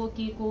 कामको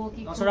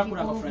सडक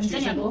कुराको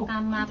फ्रस्ट्रेसन हो,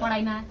 काममा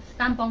पढाइमा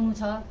काम पाउनु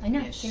छ हैन,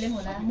 त्यसले पनि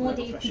होला। म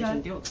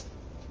त्यो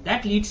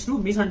that leads to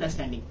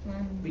misunderstanding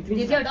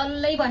between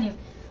डल्लै भन्यो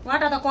what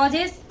are the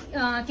causes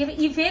के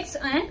इफेक्ट्स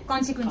एन्ड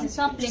कन्सिक्वेन्सेस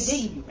सब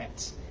लेख्दै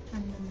impacts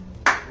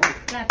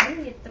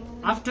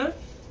आफ्टर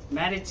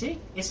म्यारेज चाहिँ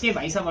यसकै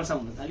भाइसा वर्ष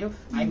हुन थाल्यो।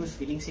 आई वाज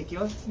फिलिङ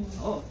सेक्योर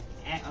हो,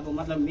 अब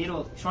मतलब मेरो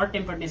सर्ट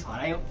टेम्परनेस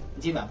हरायो,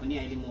 जे भए पनि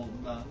अहिले म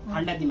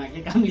ठन्डा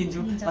दिमागले काम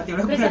लिन्छु।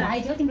 कतिवटा कुरा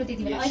आइथ्यो तिम्रो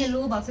त्यतिबेला, अहिले लो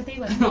भएको छ त्यही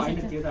भएर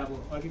हैन, त्यो त अब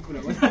अर्कै कुरा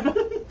हो।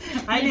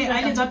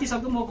 अहिले जति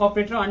सक्दो म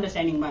कोअपरेट र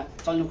अन्डरस्ट्यान्डिङमा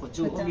चल्नु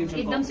खोज्छु हो,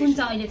 एकदम सुन्छ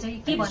अहिले चाहिँ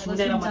के भनेको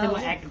सुनेर मात्रै म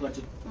एक्ट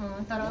गर्छु।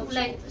 तर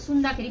उसलाई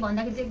सुन्दाखेरि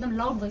भन्दाखेरि चाहिँ एकदम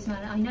लाउड भोइसमा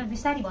हैन,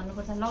 बिस्तारै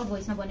भन्नुपर्छ। लाउड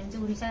भोइसमा भन्यो भने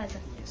चाहिँ उ रिसाइहाल्छ,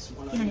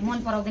 किनभने मन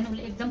पराउँदैन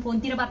उसले। एकदम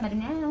फोनतिर बात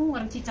मार्ने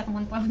गरेर चिच्चाको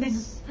मन पराउँदैन। म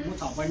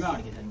 6 पोइन्टमा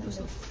अड्के थिएँ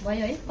जस्तो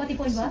भयो है। कति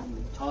पोइन्ट भयो?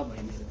 6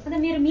 भयो मेरो। अन्त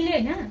मेरो मिल्यो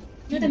हैन,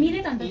 यो त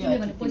मिल्यो त अन्त तिमीले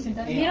भने क्वेशन त।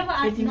 मेरो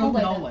 8 9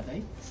 भयो है,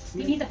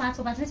 तिमी त 5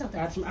 को 5 नै छ त।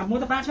 अब म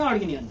त 5 मा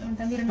अड्किने अन्त। अन्त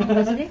मेरो 9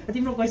 भयो है।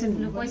 तिम्रो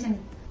question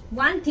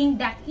one thing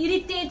that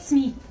irritates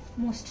me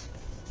most.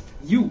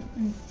 You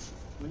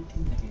one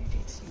thing that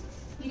irritates you.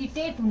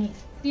 Irritate हुने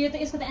त्यो त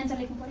यसको त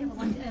एन्सर लेख्नु पर्यो।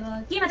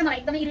 केमा चाहिँ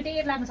मलाई एकदमै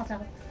इरिटेट लाग्न सक्छ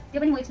अब त्यो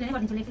पनि म एक्सप्लेन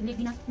गरिदिन्छु, लेख्दिन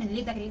किनभने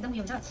लेख्दाखेरि एकदम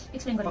उयो हुन्छ।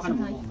 एक्सप्लेन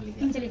गरिदिन्छु है,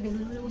 तिमी चाहिँ लेख्दै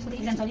उसको त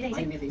एक्जाम चलिरहेछ।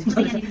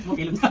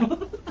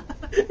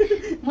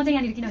 म चाहिँ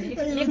यहाँनिर किनभने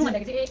लेख्नु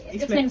भन्दाखेरि चाहिँ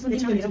एक्सप्लेन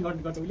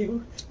सुन्दिनँ गर्छ उसले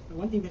हो।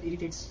 one thing that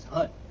irritates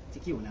her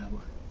चाहिँ के होला अब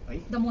है,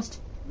 the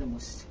most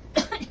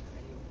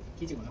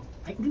के चाहिँ होला,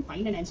 I couldn't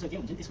find an answer के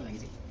हुन्छ त्यसको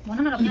लागि चाहिँ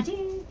भन न। यहाँ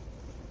चाहिँ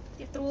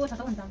त्यत्रो छ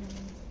त भन्छ।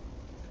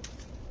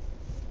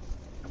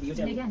 अब यो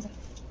चाहिँ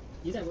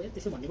अब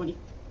त्यसो भनेको नि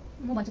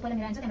म भन्छु पहिला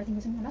मेरो एन्सर, त्यहाँबाट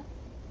तिमीले सुन्नु ल,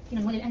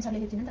 किनभने मैले एन्सर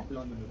लेखेको थिइनँ नि त।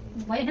 भयो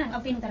होइन,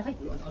 अब पेन उतार खै।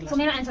 सो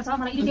मेरो एन्सर छ,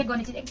 मलाई इरिटेट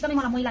गर्ने चिज एकदमै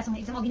मलाई मैलासँग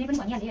एकदम अघि नै पनि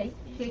भनिहालेँ है,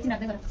 त्यो एकछिन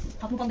राख्दै गर,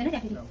 थप्नु पाउँदैन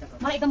त्यहाँ फेरि।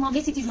 मलाई एकदम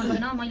बेसी चिज मन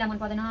पर्दैन, मैला मन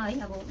पर्दैन है।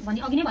 अब भने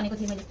अघि नै भनेको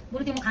थिएँ मैले,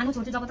 बरु त्यो म खानु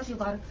छोड्छु जब तक त्यो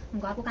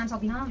घरको काम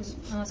सक्दिनँ,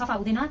 सफा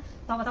हुँदैन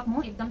तब तक म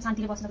एकदम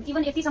शान्तिले बस्न।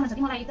 इभन यतिसम्म छ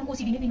कि मलाई एकदम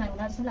ओसिडी नै बिमार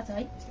होला जस्तो लाग्छ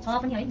है, छ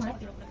पनि है। मलाई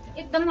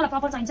एकदमै मलाई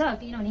प्रपर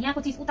चाहिन्छ, किनभने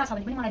यहाँको चिज उता छ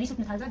भने पनि मलाई रिस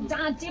उठ्न थाल्छ।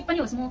 जहाँ जे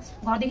पनि होस्, म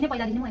घरदेखि नै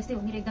पहिलादेखि म यस्तै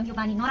हो। मेरो एकदम यो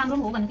बानी नराम्रो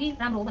हो भन्नु कि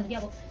राम्रो हो भन्नु कि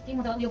अब केही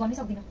म त उयो गर्नै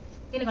सक्दिनँ।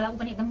 त्यसले गर्दा ऊ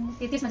पनि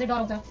एकदम त्यसमा चाहिँ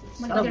डराउँछ।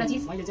 मैले कतिवटा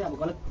चिज मैले चाहिँ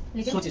अब गलत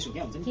सोचेछु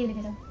क्या हुन्छ नि। के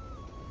लेखेर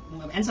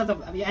अब एन्सर त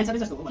अब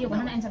एन्सरै जस्तो हो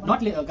भन न, एन्सर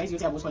नट गाइस, यो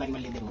चाहिँ अब उसको लागि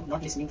मैले लेखेको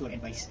not listening to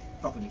advice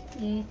properly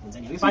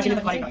हुन्छ नि। यो पार्टीले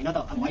त करेक्ट होइन त,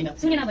 अब होइन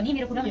सुनेन भने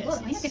मेरो कुरा भनेको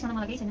होइन, त्यसमा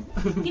मलाई केही छैन।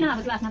 किन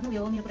अब त्यो आफ्नो आफ्नो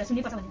यो मेरो कुरा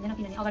सुन्नुपर्छ भन्दैन,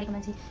 किनभने अगाडिको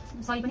मान्छे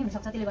सही पनि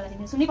हुनसक्छ, त्यसले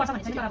गर्दाखेरि सुन्नुपर्छ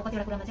भने चाहिँ। तर अब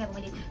कतिवटा कुरामा चाहिँ अब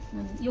मैले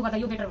यो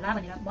गर्दा यो बेटर होला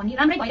भनेर भनी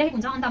राम्रै भइरहेको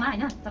हुन्छ अन्तमा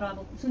होइन, तर अब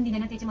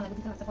सुनिदिँदैन, त्यो चाहिँ मलाई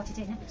दुःख लाग्छ पछि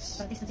चाहिँ होइन।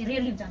 तर त्यस्तो चाहिँ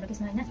रेयरली हुन्छ हाम्रो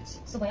केसमा होइन।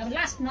 सो भयो। अब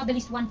last not the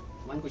list one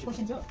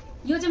question छ,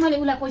 यो चाहिँ मैले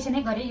उसलाई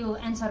क्वेसनै गरेँ,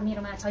 यो एन्सर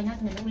मेरोमा छैन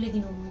किनभने उसले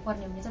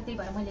दिनुपर्ने हुनेछ, त्यही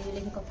भएर मैले यो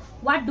लेखेको।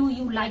 What do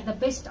you like the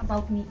best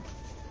about me?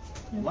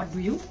 What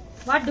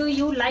do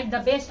you like the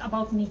best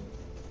about me?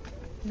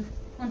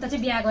 अन्त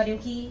चाहिँ बिहा गर्यो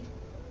कि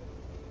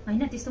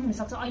होइन, त्यस्तो पनि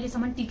हुनसक्छ।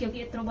 अहिलेसम्म टिक्यो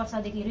कि यत्रो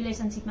वर्षदेखि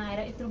रिलेसनसिपमा आएर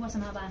यत्रो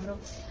वर्षमा अब हाम्रो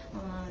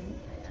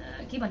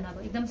के भन्नु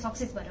अब एकदम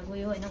सक्सेस भएर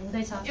गयो होइन,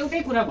 हुँदैछ।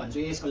 एउटै कुरा भन्छु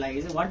यसको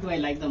लागि चाहिँ, what do I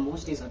like the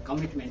most is a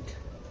commitment.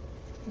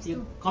 यो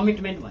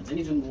कमिटमेन्ट भन्छ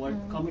नि जुन वर्ड,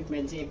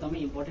 कमिटमेन्ट चाहिँ एकदमै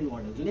इम्पोर्टेन्ट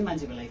वर्ड हो, जुनै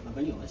मान्छेको लाइफमा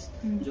पनि होस्,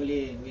 जसले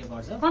उयो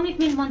गर्छ।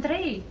 कमिटमेन्ट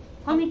मन्त्रै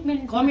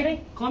कमिटमेन्ट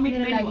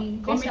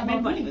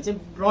भनेको चाहिँ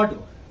ब्रड हो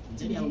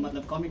हुन्छ नि। अब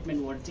मतलब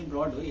कमिटमेन्ट वर्ड चाहिँ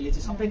ब्रड हो, यसले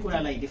चाहिँ सबै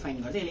कुरालाई डिफाइन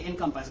गर्छ, यसले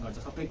एन्कम्पास गर्छ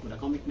सबै कुरा।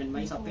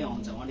 कमिटमेन्टमै सबै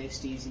आउँछ,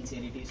 अनेस्टी,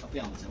 सिन्सियरिटी सबै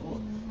आउँछ हो।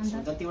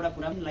 जतिवटा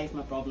कुरा पनि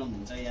लाइफमा प्रब्लम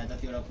हुन्छ या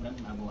जतिवटा कुरा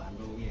पनि अब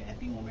हाम्रो उयो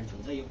ह्याप्पी मोमेन्ट्स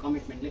हुन्छ, यो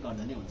कमिटमेन्टले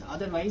गर्दा नै हुन्छ।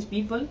 Otherwise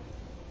people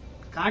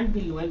can't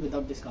be loyal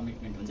without this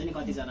commitment हुन्छ नि।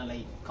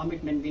 कतिजनालाई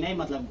कमिटमेन्ट बिनै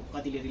मतलब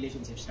कतिले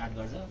रिलेसनसिप स्टार्ट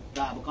गर्छ र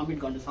अब कमिट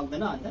गर्नु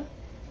सक्दैन, अन्त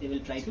they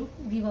will try to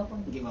give up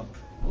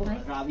हो।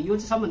 र अब यो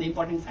चाहिँ सबभन्दा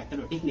इम्पोर्टेन्ट फ्याक्टर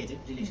हो टिक्ने चाहिँ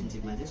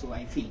रिलेसनसिपमा चाहिँ। सो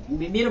आई फिल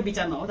मेरो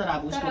विचारमा हो, तर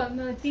अब उसको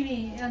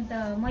तिमी अन्त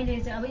मैले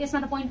चाहिँ अब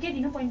यसमा त पोइन्ट के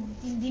दिनु, पोइन्ट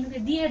दिनु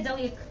दिए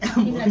जाऊ एक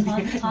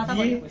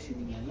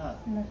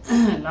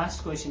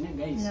लास्ट क्वेसन है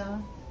guys,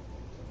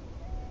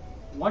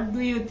 what do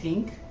you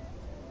think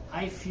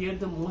I fear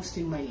the most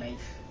in my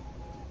life?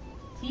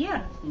 Fear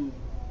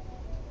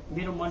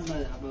मेरो मनमा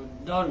अब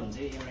डर हुन्छ,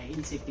 एउटा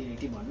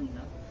इन्सेक्युरिटी भनौँ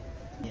न।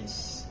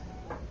 यस,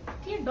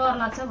 के डर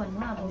लाग्छ भन्नु,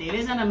 अब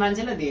धेरैजना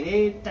मान्छेलाई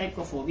धेरै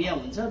टाइपको फोबिया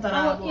हुन्छ, तर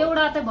अब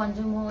एउटा त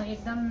भन्छु म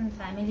एकदम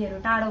फ्यामिलीहरू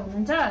टाढो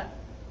हुनुहुन्छ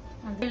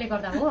त्यसले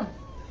गर्दा हो।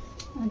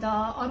 अन्त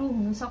अरू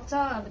हुनसक्छ,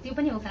 अब त्यो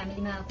पनि हो,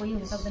 फ्यामिलीमा कोही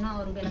हुन सक्दैन,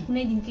 अरू बेला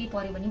कुनै दिन केही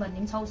पर्यो भने भन्ने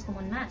पनि छ उसको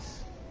मनमा।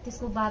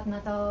 त्यसको बादमा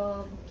त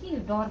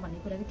के डर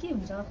भन्ने कुरा चाहिँ के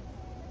हुन्छ,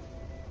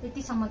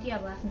 त्यतिसम्म कि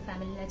अब आफ्नो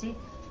फ्यामिलीलाई चाहिँ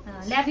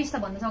ल्याभिस त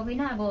भन्न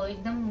सक्दैन, अब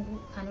एकदम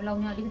खानु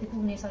लाउने अलिकति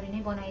पुग्ने सरी नै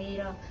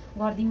बनाएर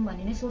गरिदिउँ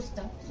भन्ने नै सोच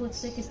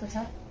चाहिँ त्यस्तो छ।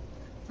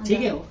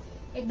 ठिकै हो,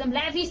 एकदम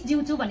ल्याभिस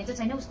जिउँछु भन्ने चाहिँ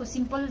छैन उसको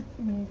simple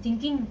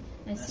thinking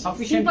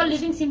Sufficient. Simple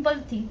living simple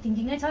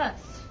थिङ्किङै छ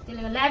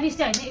त्यसले गर्दा ल्याभिस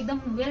चाहिँ होइन एकदम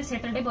वेल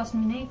सेटल्डै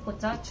बस्नु नै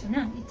खोज्छ होइन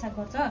इच्छा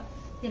गर्छ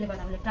त्यसले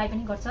गर्दा उसले ट्राई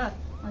पनि गर्छ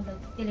अन्त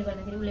त्यसले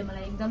गर्दाखेरि उसले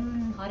मलाई एकदम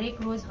हरेक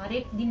रोज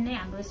हरेक दिन नै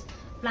हाम्रो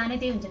प्लानै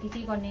त्यही हुन्छ कि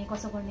के गर्ने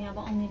कसो गर्ने अब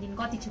आउने दिन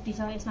कति छुट्टी छ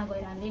यसमा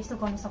गएर हामीले यस्तो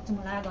गर्न सक्छौँ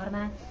होला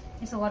घरमा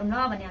यसो गरौँ ल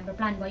भन्ने हाम्रो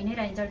प्लान भइ नै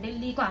रहन्छ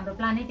डेलीको हाम्रो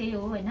प्लानै त्यही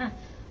हो होइन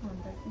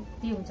अन्त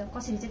त्यही हुन्छ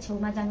कसरी चाहिँ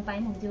छेउमा जानु पाए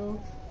पनि हुन्थ्यो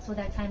सो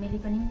द्याट फ्यामिली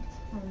पनि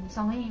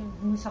सँगै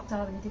हुनसक्छ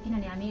भने थियो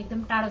किनभने हामी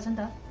एकदम टाढो छ नि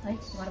त है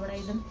घरबाट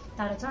एकदम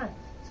टाढो छ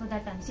सो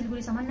द्याट हामी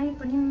सिलगढीसम्म नै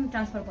पनि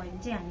ट्रान्सफर भयो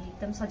भने चाहिँ हामी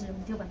एकदम सजिलो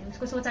हुन्थ्यो भन्ने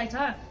उसको सोचाइ छ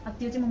अब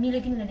त्यो चाहिँ म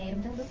मिल्यो कि मिलेन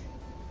हेरौँ त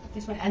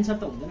त्यसमा एन्सर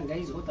त हुँदैन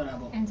गाइज हो तर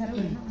अब एन्सर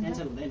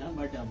हुँदैन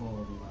बट अब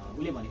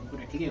उसले भनेको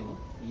कुरा ठिकै हो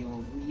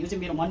यो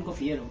चाहिँ मेरो मनको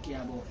फियर हो कि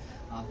अब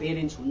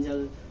पेरेन्ट्स हुन्जेल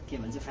के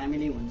भन्छ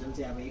फ्यामिली हुन्जेल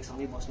चाहिँ अब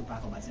एकसँगै बस्नु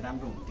पाएको भए चाहिँ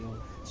राम्रो हुन्थ्यो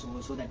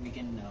सो द्याट वी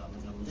क्यान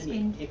मतलब हुन्छ नि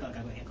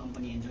एकअर्काको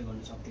कम्पनी इन्जोय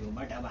गर्नु सक्थ्यो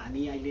बट अब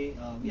हामी अहिले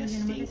we are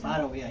staying far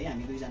away है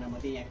हामी दुईजना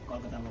मात्रै यहाँ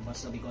कलकत्तामा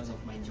बस्छ बिकज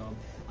अफ माई जब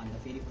अन्त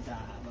फेरि उता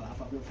अब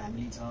आफ्नो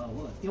फ्यामिली छ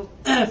हो त्यो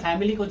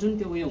फ्यामिलीको जुन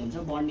त्यो उयो हुन्छ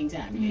बन्डिङ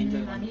चाहिँ हामीले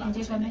इन्जोय गर्नु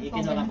पाएको छैन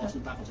एकै जग्गा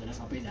बस्नु पाएको छैन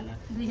सबैजना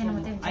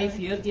आई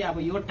फियर कि अब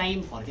यो टाइम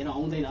फर्केर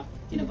आउँदैन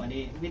किनभने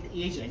विथ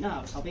एज होइन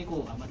अब सबैको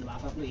मतलब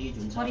आफ्नो एज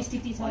हुन्छ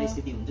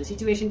परिस्थिति हुन्छ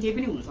सिचुएसन केही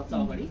पनि हुनसक्छ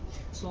अगाडि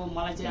सो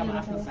मलाई चाहिँ अब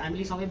आफ्नो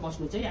फ्यामिलीसँगै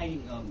बस्नु चाहिँ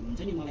हुन्छ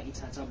नि मलाई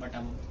इच्छा छ बट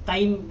अब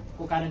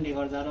टाइमको कारणले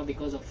गर्दा र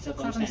बिकज अफ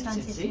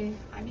सर्कमस्टान्सेस चाहिँ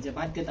हामी चाहिँ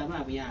बाध्यतामा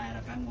अब यहाँ आएर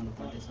काम गर्नु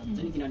पर्दैछ हुन्छ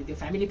नि किनभने त्यो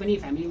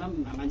फ्यामिलीमा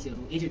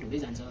मान्छेहरू एजेड हुँदै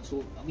जान्छ सो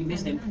वी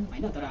मिस देम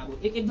होइन तर अब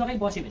एक जग्गै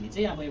बस्यो भने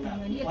चाहिँ अब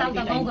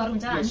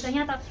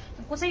एउटा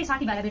कसै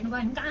साथीभाइलाई भेट्नु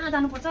भयो भने कहाँ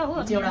जानुपर्छ हो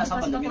एउटा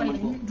सबभन्दा मेरो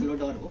मनको ठुलो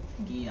डर हो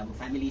कि अब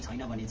फ्यामिली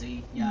छैन भने चाहिँ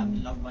या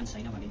लभ वान्स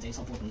छैन भने चाहिँ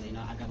सपोर्ट हुँदैन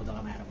अर्काको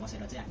जग्गामा आएर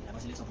बसेर चाहिँ हामीलाई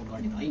कसैले सपोर्ट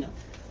गर्ने त होइन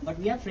बट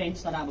वी आर फ्रेन्ड्स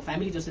तर अब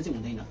फ्यामिली जस्तो चाहिँ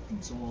हुँदैन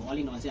सो अल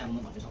इन अल चाहिँ अब म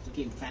भन्नु सक्छु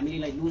कि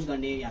फ्यामिलीलाई लुज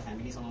गर्ने या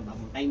फ्यामिलीसँग अब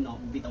टाइम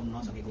बिताउनु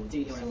नसकेको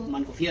चाहिँ एउटा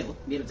मनको फियर हो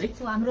मेरो चाहिँ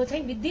सो हाम्रो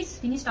चाहिँ with this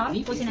finished our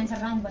question answer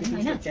round भन्नु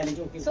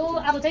होइन सो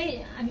अब चाहिँ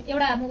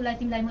एउटा म उसलाई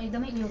तिमीलाई म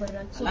एकदमै उयो गरेर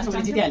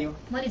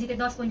मैले जिते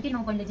 10 पोइन्ट कि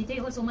 9 पोइन्टले जिते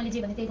हो सो मैले जे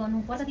भने त्यही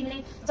गर्नुपर्छ तिमीले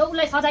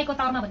उसलाई सजायको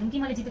तौरमा भन्नु कि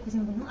मैले जिते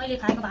खुसीमा भन्नु अहिले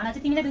खाएको भाडा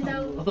चाहिँ तिमीले दिन्छौ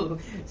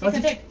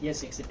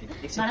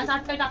भाडा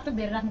साटकै टाकटुक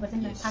धेरै राख्नुपर्छ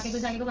नि थाकेको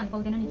जागेको भन्नु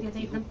पाउँदैन नि त्यो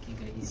चाहिँ एकदम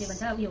के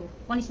भन्छ उयो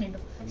पनिसमेन्ट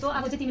हो सो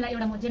अब चाहिँ तिमीलाई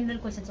एउटा म जेनरल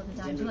क्वेसन सोध्न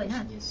चाहन्छु होइन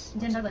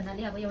जेनरल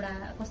भन्नाले अब एउटा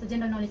कस्तो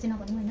जेनरल नलेज चाहिँ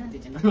नभन्नु होइन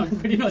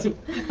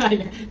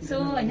सो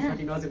होइन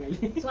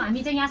सो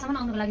हामी चाहिँ यहाँसम्म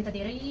आउनुको लागि त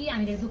धेरै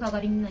हामीले दुःख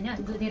गऱ्यौँ होइन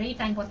धेरै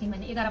टाइम पर्थ्यौँ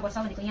भने 11 वर्ष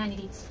भनेको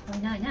यहाँनिर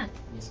होइन होइन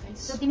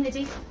सो तिमीले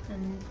चाहिँ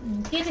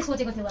के चाहिँ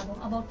सोचेको थियौ अब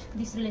अबाउट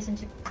दिस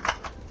रिलेसनसिप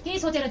के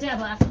सोचेर चाहिँ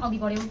अब अघि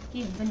बढ्यौ के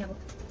हुन्छ नि अब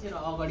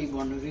अगाडि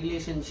बढ्नु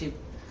रिलेसनसिप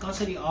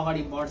कसरी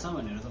अगाडि बढ्छ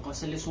भनेर त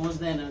कसैले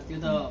सोच्दैन त्यो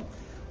त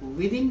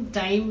विदिन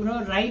टाइम र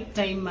राइट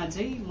टाइममा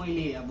चाहिँ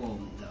मैले अब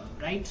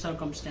राइट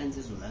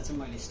सर्कमस्टान्सेस हुँदा चाहिँ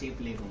मैले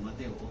स्टेप लिएको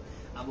मात्रै हो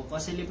अब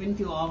कसैले पनि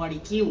त्यो अगाडि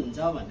के हुन्छ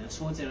भनेर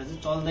सोचेर चाहिँ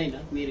चल्दैन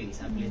मेरो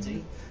हिसाबले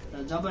चाहिँ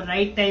र जब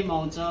राइट टाइम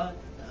आउँछ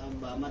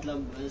मतलब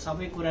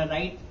सबै कुरा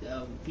राइट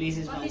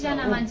प्लेसेसमा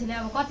कतिजना मान्छेले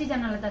अब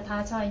कतिजनालाई त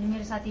थाहा छ होइन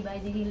मेरो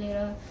साथीभाइदेखि लिएर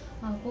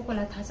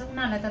कोलाई थाहा छ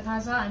उनीहरूलाई त थाहा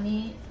छ हामी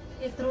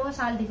यत्रो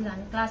सालदेखि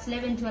हामी क्लास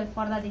 11-12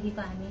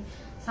 पढ्दादेखिको हामी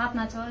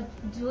साथमा छ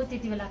जो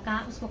त्यति बेला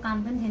उसको काम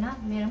पनि थिएन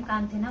मेरो पनि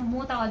काम थिएन म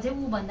त अझै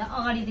ऊभन्दा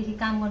अगाडिदेखि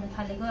काम गर्नु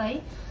थालेको है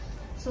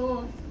सो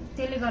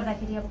त्यसले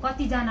गर्दाखेरि अब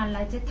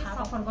कतिजनालाई चाहिँ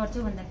थाहा अफर गर्छु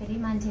भन्दाखेरि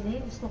मान्छेले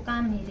उसको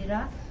काम हेरेर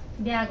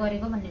बिहा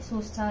गरेको भन्ने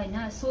सोच छ होइन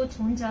सोच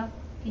हुन्छ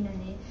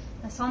किनभने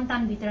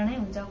सन्तानभित्र नै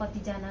हुन्छ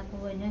कतिजनाको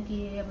होइन कि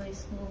अब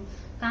यसको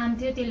काम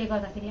थियो त्यसले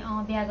गर्दाखेरि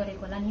बिहा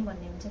गरेको होला नि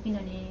भन्ने हुन्छ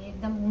किनभने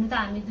एकदम हुनु त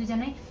हामी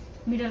दुईजनै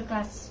मिडल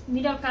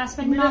क्लास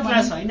पनि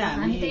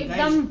हामी त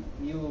एकदम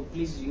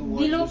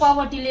बिलो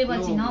पवर्टी लेभल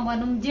चाहिँ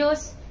नभनौँ जे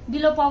होस्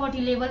बिलो पवर्टी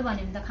लेभल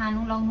भन्यो भने त खानु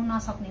लाउनु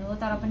नसक्ने हो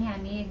तर पनि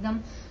हामी एकदम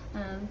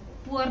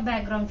पुवर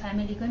ब्याकग्राउन्ड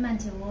फ्यामिलीकै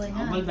मान्छे हो होइन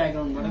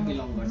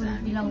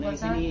बिलङ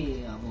गर्छ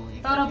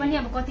तर पनि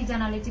अब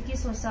कतिजनाले चाहिँ के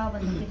सोच्छ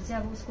भन्दाखेरि चाहिँ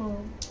अब उसको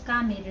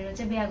काम हेरेर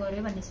चाहिँ बिहा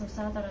गर्यो भन्ने सोच्छ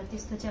तर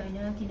त्यस्तो चाहिँ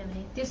होइन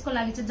किनभने त्यसको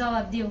लागि चाहिँ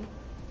जवाब दियो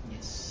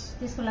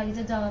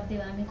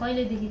हामी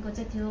कहिलेदेखिको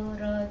चाहिँ थियो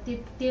र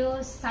त्यो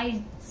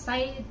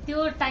त्यो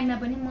टाइममा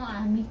पनि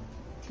हामी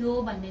थियो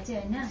भन्ने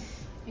चाहिँ होइन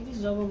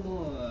जब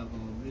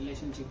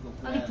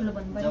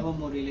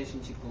म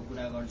रिलेसनसिपको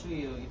कुरा गर्छु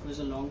यो it was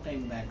a long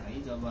time back है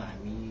जब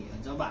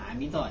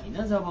हामी त होइन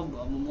जब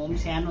म पनि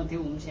सानो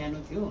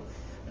थियो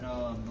र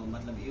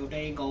मतलब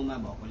एउटै गाउँमा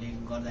भएकोले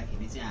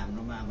गर्दाखेरि चाहिँ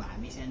हाम्रोमा अब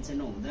हामी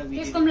सानो हुँदा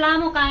त्यसको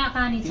लामो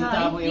कहानी छ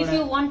if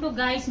you want to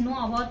guys know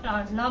about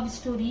our love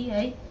story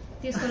है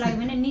त्यसको लागि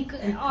पनि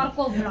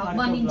अर्को भ्लग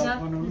बनिन्छ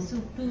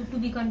to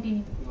be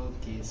continue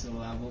okay so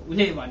अब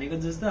उसले भनेको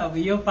जस्तो अब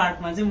यो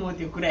पार्टमा चाहिँ म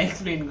त्यो कुरा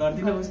एक्सप्लेन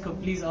गर्दिनँ उसको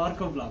प्लिज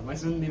अर्को भ्लगमा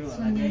सुनिदिनु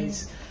होला गाइस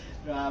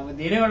र अब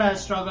धेरैवटा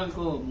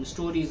स्ट्रगलको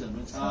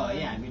स्टोरिजहरू छ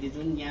है हामीले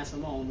जुन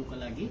यहाँसम्म आउनुको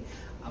लागि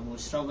अब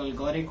स्ट्रगल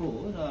गरेको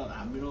हो र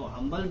हाम्रो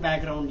हम्बल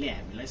ब्याकग्राउन्डले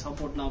हामीलाई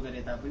सपोर्ट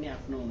नगरे तापनि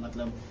आफ्नो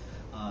मतलब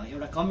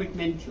एउटा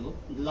कमिटमेन्ट थियो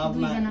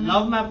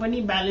लभमा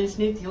पनि ब्यालेन्स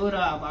नै थियो र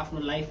अब आफ्नो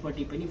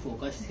लाइफपट्टि पनि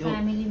फोकस थियो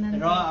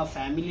र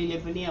फ्यामिलीले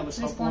पनि अब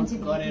सपोर्ट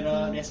गरेर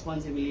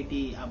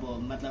रेस्पोन्सिबिलिटी अब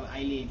मतलब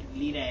अहिले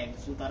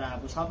लिइरहेको छु तर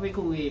अब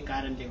सबैको उयो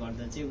कारणले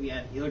गर्दा चाहिँ वी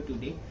आर हियर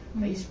टुडे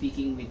है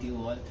स्पिकिङ विथ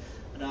यु अल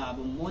र अब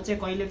म चाहिँ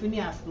कहिले पनि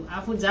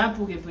आफू जहाँ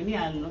पुगे पनि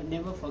I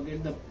never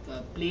forget the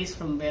place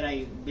from where I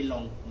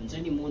belong हुन्छ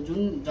नि म जुन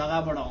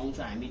जग्गाबाट आउँछ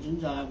हामी जुन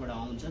जग्गाबाट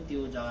आउँछ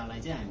त्यो जग्गालाई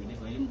चाहिँ हामीले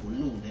कहिले पनि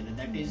भुल्नु हुँदैन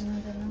that is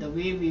the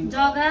way we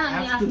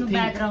आफ्नो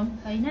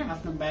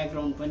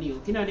ब्याकग्राउन्ड पनि हो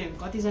किनभने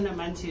कतिजना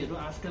मान्छेहरू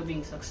आफ्टर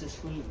बिङ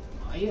सक्सेसफुल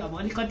है अब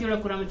अलिक कतिवटा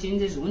कुरामा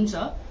चेन्जेस हुन्छ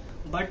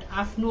बट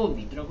आफ्नो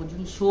भित्रको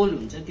जुन सोल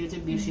हुन्छ त्यो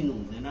चाहिँ बिर्सिनु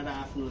हुँदैन र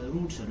आफ्नो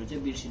रुट्सहरू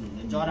चाहिँ बिर्सिनु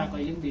हुँदैन जरा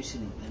कहिले पनि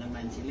बिर्सिनु हुँदैन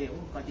मान्छेले हो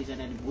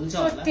कतिजनाले भुल्छ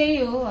होला त्यही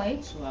हो है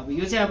सो अब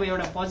यो चाहिँ अब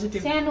एउटा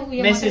पोजिटिभ सानो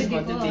उयो मेसेज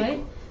मात्रै है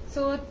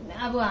सो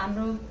अब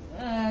हाम्रो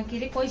के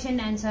अरे क्वेसन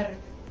एन्सर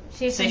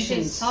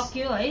सेसन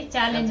सक्यो है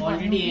च्यालेन्ज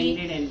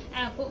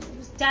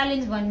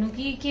भन्नु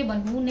कि के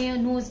भन्नु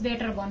नोज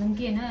बेटर भनौँ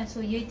कि होइन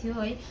सो यही थियो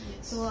है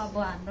सो अब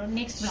हाम्रो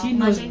नेक्स्ट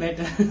भ्लगमा चाहिँ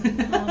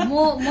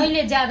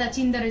मैले ज्यादा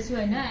चिन्दो रहेछु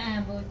होइन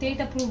अब त्यही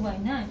त प्रुभ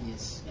होइन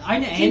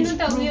चिन्नु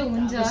त उयो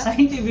हुन्छ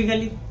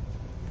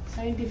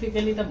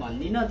साइन्टिफिकली त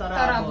भन्दिनँ तर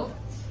अब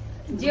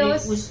जे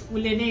होस्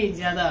उसले नै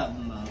ज्यादा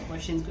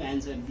क्वेसनको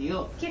एन्सर दियो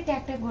के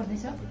ट्याक ट्याक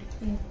गर्दैछ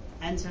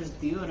एन्सर्स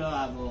दियो र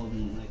अब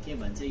के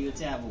भन्छ यो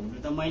चाहिँ अब हुनु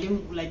त मैले पनि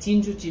उसलाई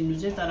चिन्छु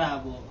चाहिँ तर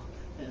अब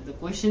the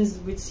questions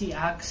which C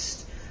asked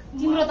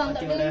तिम्रो त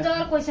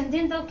डेन्जर क्वेसन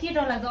थियो नि त के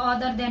डर लाग्यो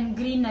अदर देन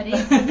ग्रीन अरे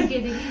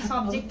केदेखि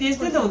सब्जेक्ट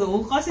त्यस्तै त हो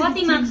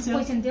कति मार्क्स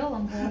क्वेसन थियो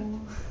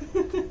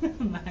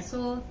सो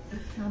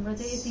हाम्रो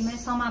चाहिँ यतिमै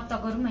समाप्त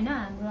गरौँ होइन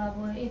हाम्रो अब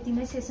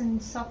यतिमै सेसन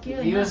सक्यो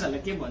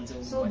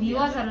सो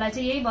भ्युअर्सहरूलाई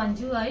चाहिँ यही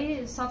भन्छु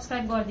है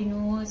सब्सक्राइब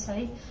गरिदिनुहोस्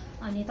है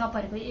अनि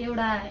तपाईँहरूको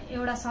एउटा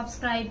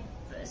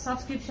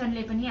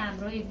सब्सक्रिप्सनले पनि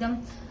हाम्रो एकदम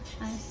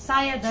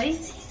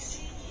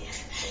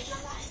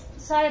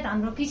सायद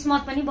हाम्रो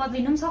किस्मत पनि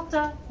बदलिनु पनि सक्छ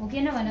हो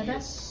कि भन त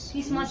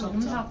किस्मत हुनु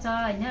पनि सक्छ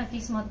होइन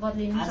किस्मत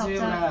बदलिनु पनि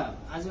सक्छ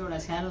आज एउटा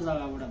सानो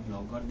जग्गाबाट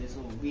भ्लग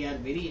गर्दैछौँ वी आर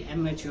भेरी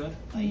एमेच्योर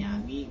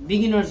हामी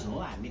बिगिनर्स हो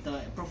हामी त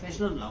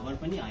प्रोफेसनल भ्लगर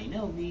पनि होइन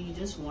we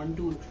just want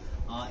to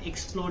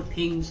explore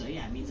things है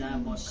हामी जहाँ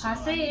बस्छ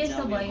खासै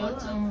यस्तो भयो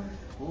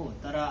हो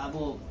तर अब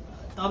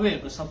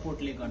तपाईहरुको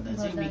सपोर्टले गर्दा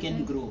चाहिँ वी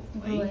क्यान ग्रो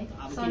है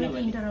सरी टु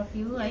इन्टरप्ट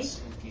यु है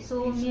सो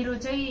मेरो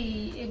चाहिँ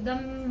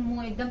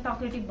म एकदम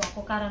टकेटिभ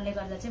भएको कारणले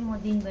गर्दा चाहिँ म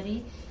दिनभरि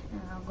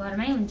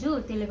घरमै हुन्छु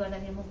त्यसले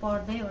गर्दाखेरि म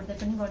पढ्दै ओर्दै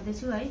पनि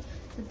गर्दैछु है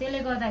त्यसले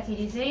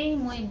गर्दाखेरि चाहिँ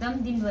म एकदम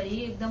दिनभरि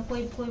एकदम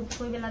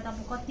कोही बेला त अब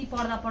कति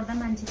पढ्दा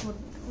मान्छेको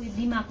उयो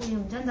दिमाग उयो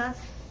हुन्छ नि त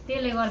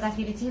त्यसले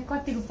गर्दाखेरि चाहिँ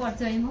कतिको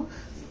पढ्छु है म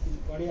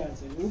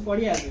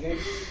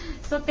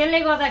सो त्यसले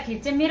गर्दाखेरि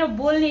चाहिँ मेरो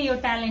बोल्ने यो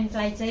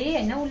ट्यालेन्टलाई चाहिँ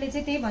होइन उसले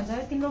चाहिँ त्यही भन्छ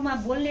तिम्रोमा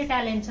बोल्ने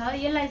ट्यालेन्ट छ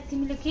यसलाई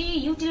तिमीले केही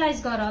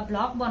युटिलाइज गर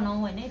भ्लग बनाऊ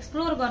होइन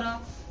एक्सप्लोर गर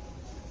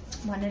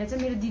भनेर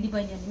चाहिँ मेरो दिदी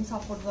बहिनीहरूले पनि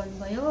सपोर्ट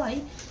गर्नुभयो है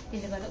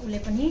त्यसले गर्दा उसले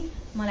पनि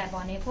मलाई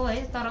भनेको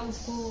है तर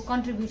उसको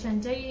कन्ट्रिब्युसन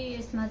चाहिँ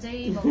यसमा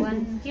चाहिँ भगवान्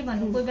के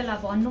भन्नु कोही बेला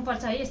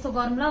भन्नुपर्छ है यस्तो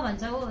गरौँ ल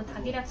भन्छ हो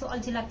थाकिरहेको छु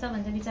अल्छी लाग्छ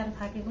भन्छ बिचरा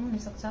थाकेको पनि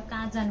हुनसक्छ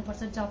कहाँ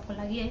जानुपर्छ जबको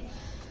लागि है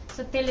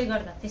सो त्यसले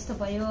गर्दा त्यस्तो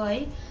भयो है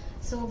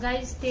सो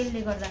गाइज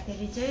त्यसले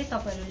गर्दाखेरि चाहिँ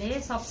तपाईँहरूले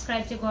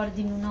सब्सक्राइब चाहिँ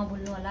गरिदिनु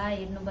नभुल्नु होला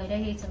हेर्नु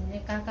भइरहेको छ भने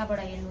कहाँबाट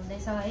हेर्नु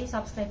हुँदैछ है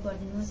सब्सक्राइब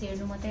गरिदिनुहोस्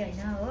हेर्नु मात्रै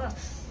होइन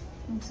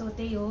हो सो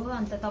त्यही हो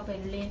अन्त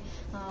तपाईँहरूले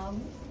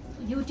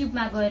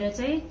युट्युबमा गएर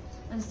चाहिँ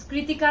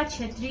कृतिका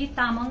छेत्री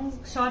तामाङ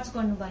सर्च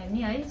गर्नुभयो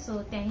भने है सो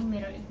त्यहीँ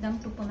मेरो एकदम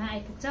टुप्पोमा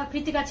आइपुग्छ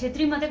कृतिका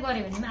छेत्री मात्रै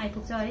गऱ्यो भने पनि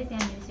आइपुग्छ है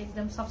त्यहाँनिर चाहिँ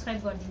एकदम सब्सक्राइब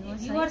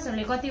गरिदिनुहोस्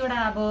भ्युअर्सहरूले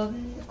कतिवटा अब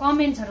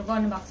कमेन्ट्सहरू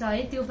गर्नुभएको छ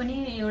है त्यो पनि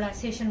एउटा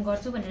सेसन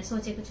गर्छु भनेर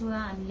सोचेको छु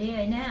हामीले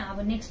होइन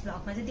अब नेक्स्ट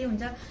भ्लगमा चाहिँ त्यो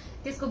हुन्छ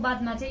त्यसको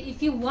बादमा चाहिँ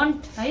इफ यु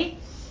वान्ट है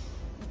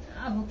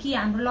अब कि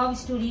हाम्रो लभ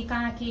स्टोरी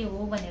कहाँ के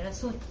हो भनेर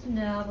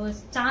अब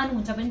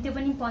चाहनुहुन्छ भने त्यो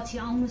पनि पछि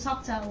आउनु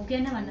सक्छ हो कि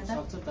भन्न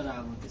त तर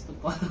अब त्यस्तो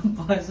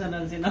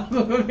पर्सनल चाहिँ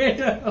नगएको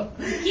बेटर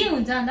के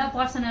हुन्छ अन्त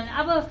पर्सनल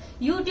अब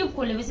युट्युब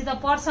खोलेपछि त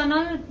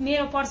पर्सनल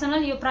मेरो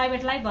पर्सनल यो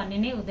प्राइभेट लाइफ भन्ने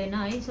नै हुँदैन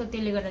है सो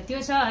त्यसले गर्दा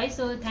त्यो छ है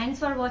so thanks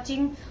for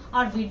watching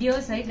our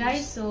videos है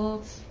गाइज सो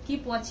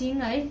किप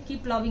वाचिङ है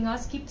किप लभिङ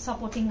अस किप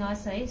सपोर्टिङ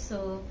अस है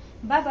so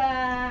by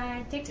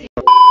bye take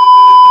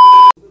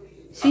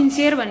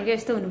sincere भनेको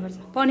यस्तो हुनुपर्छ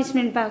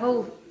पनिसमेन्ट पाएको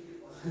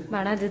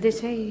भाँडा धुँदैछ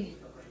है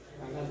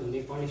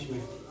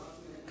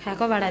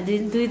खाएको भाँडा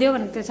धुइदियो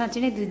भनेको त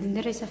साँच्चै नै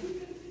धुइदिँदो रहेछ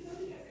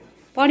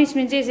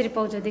पनिसमेन्ट चाहिँ यसरी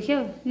पाउँछ देख्यौ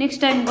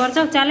नेक्स्ट टाइम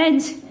गर्छौ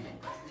च्यालेन्ज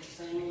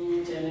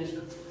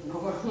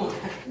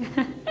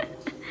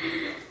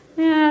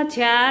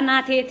छ्या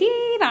नाथे यति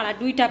भाँडा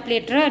 2टा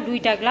प्लेट र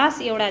 2टा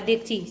ग्लास एउटा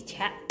डेक्ची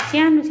छ्या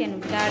सानो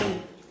गाडी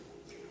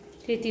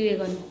त्यति उयो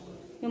गर्नु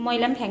यो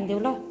मैला पनि फ्याँक्देऊ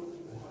ल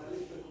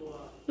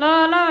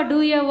डु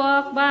यर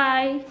वर्क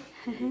बाई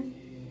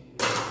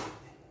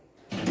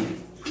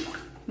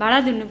भाँडा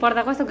धुनु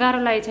पर्दा कस्तो गाह्रो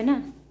लागेको छैन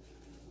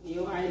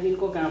यो आए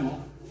दिनको काम हो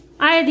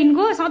आए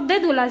दिनको सधैँ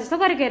धुला जस्तो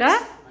गरेको हेर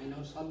हैन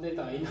सधैँ त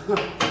हैन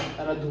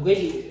तर धुकै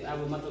अब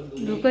मतलब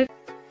धुकै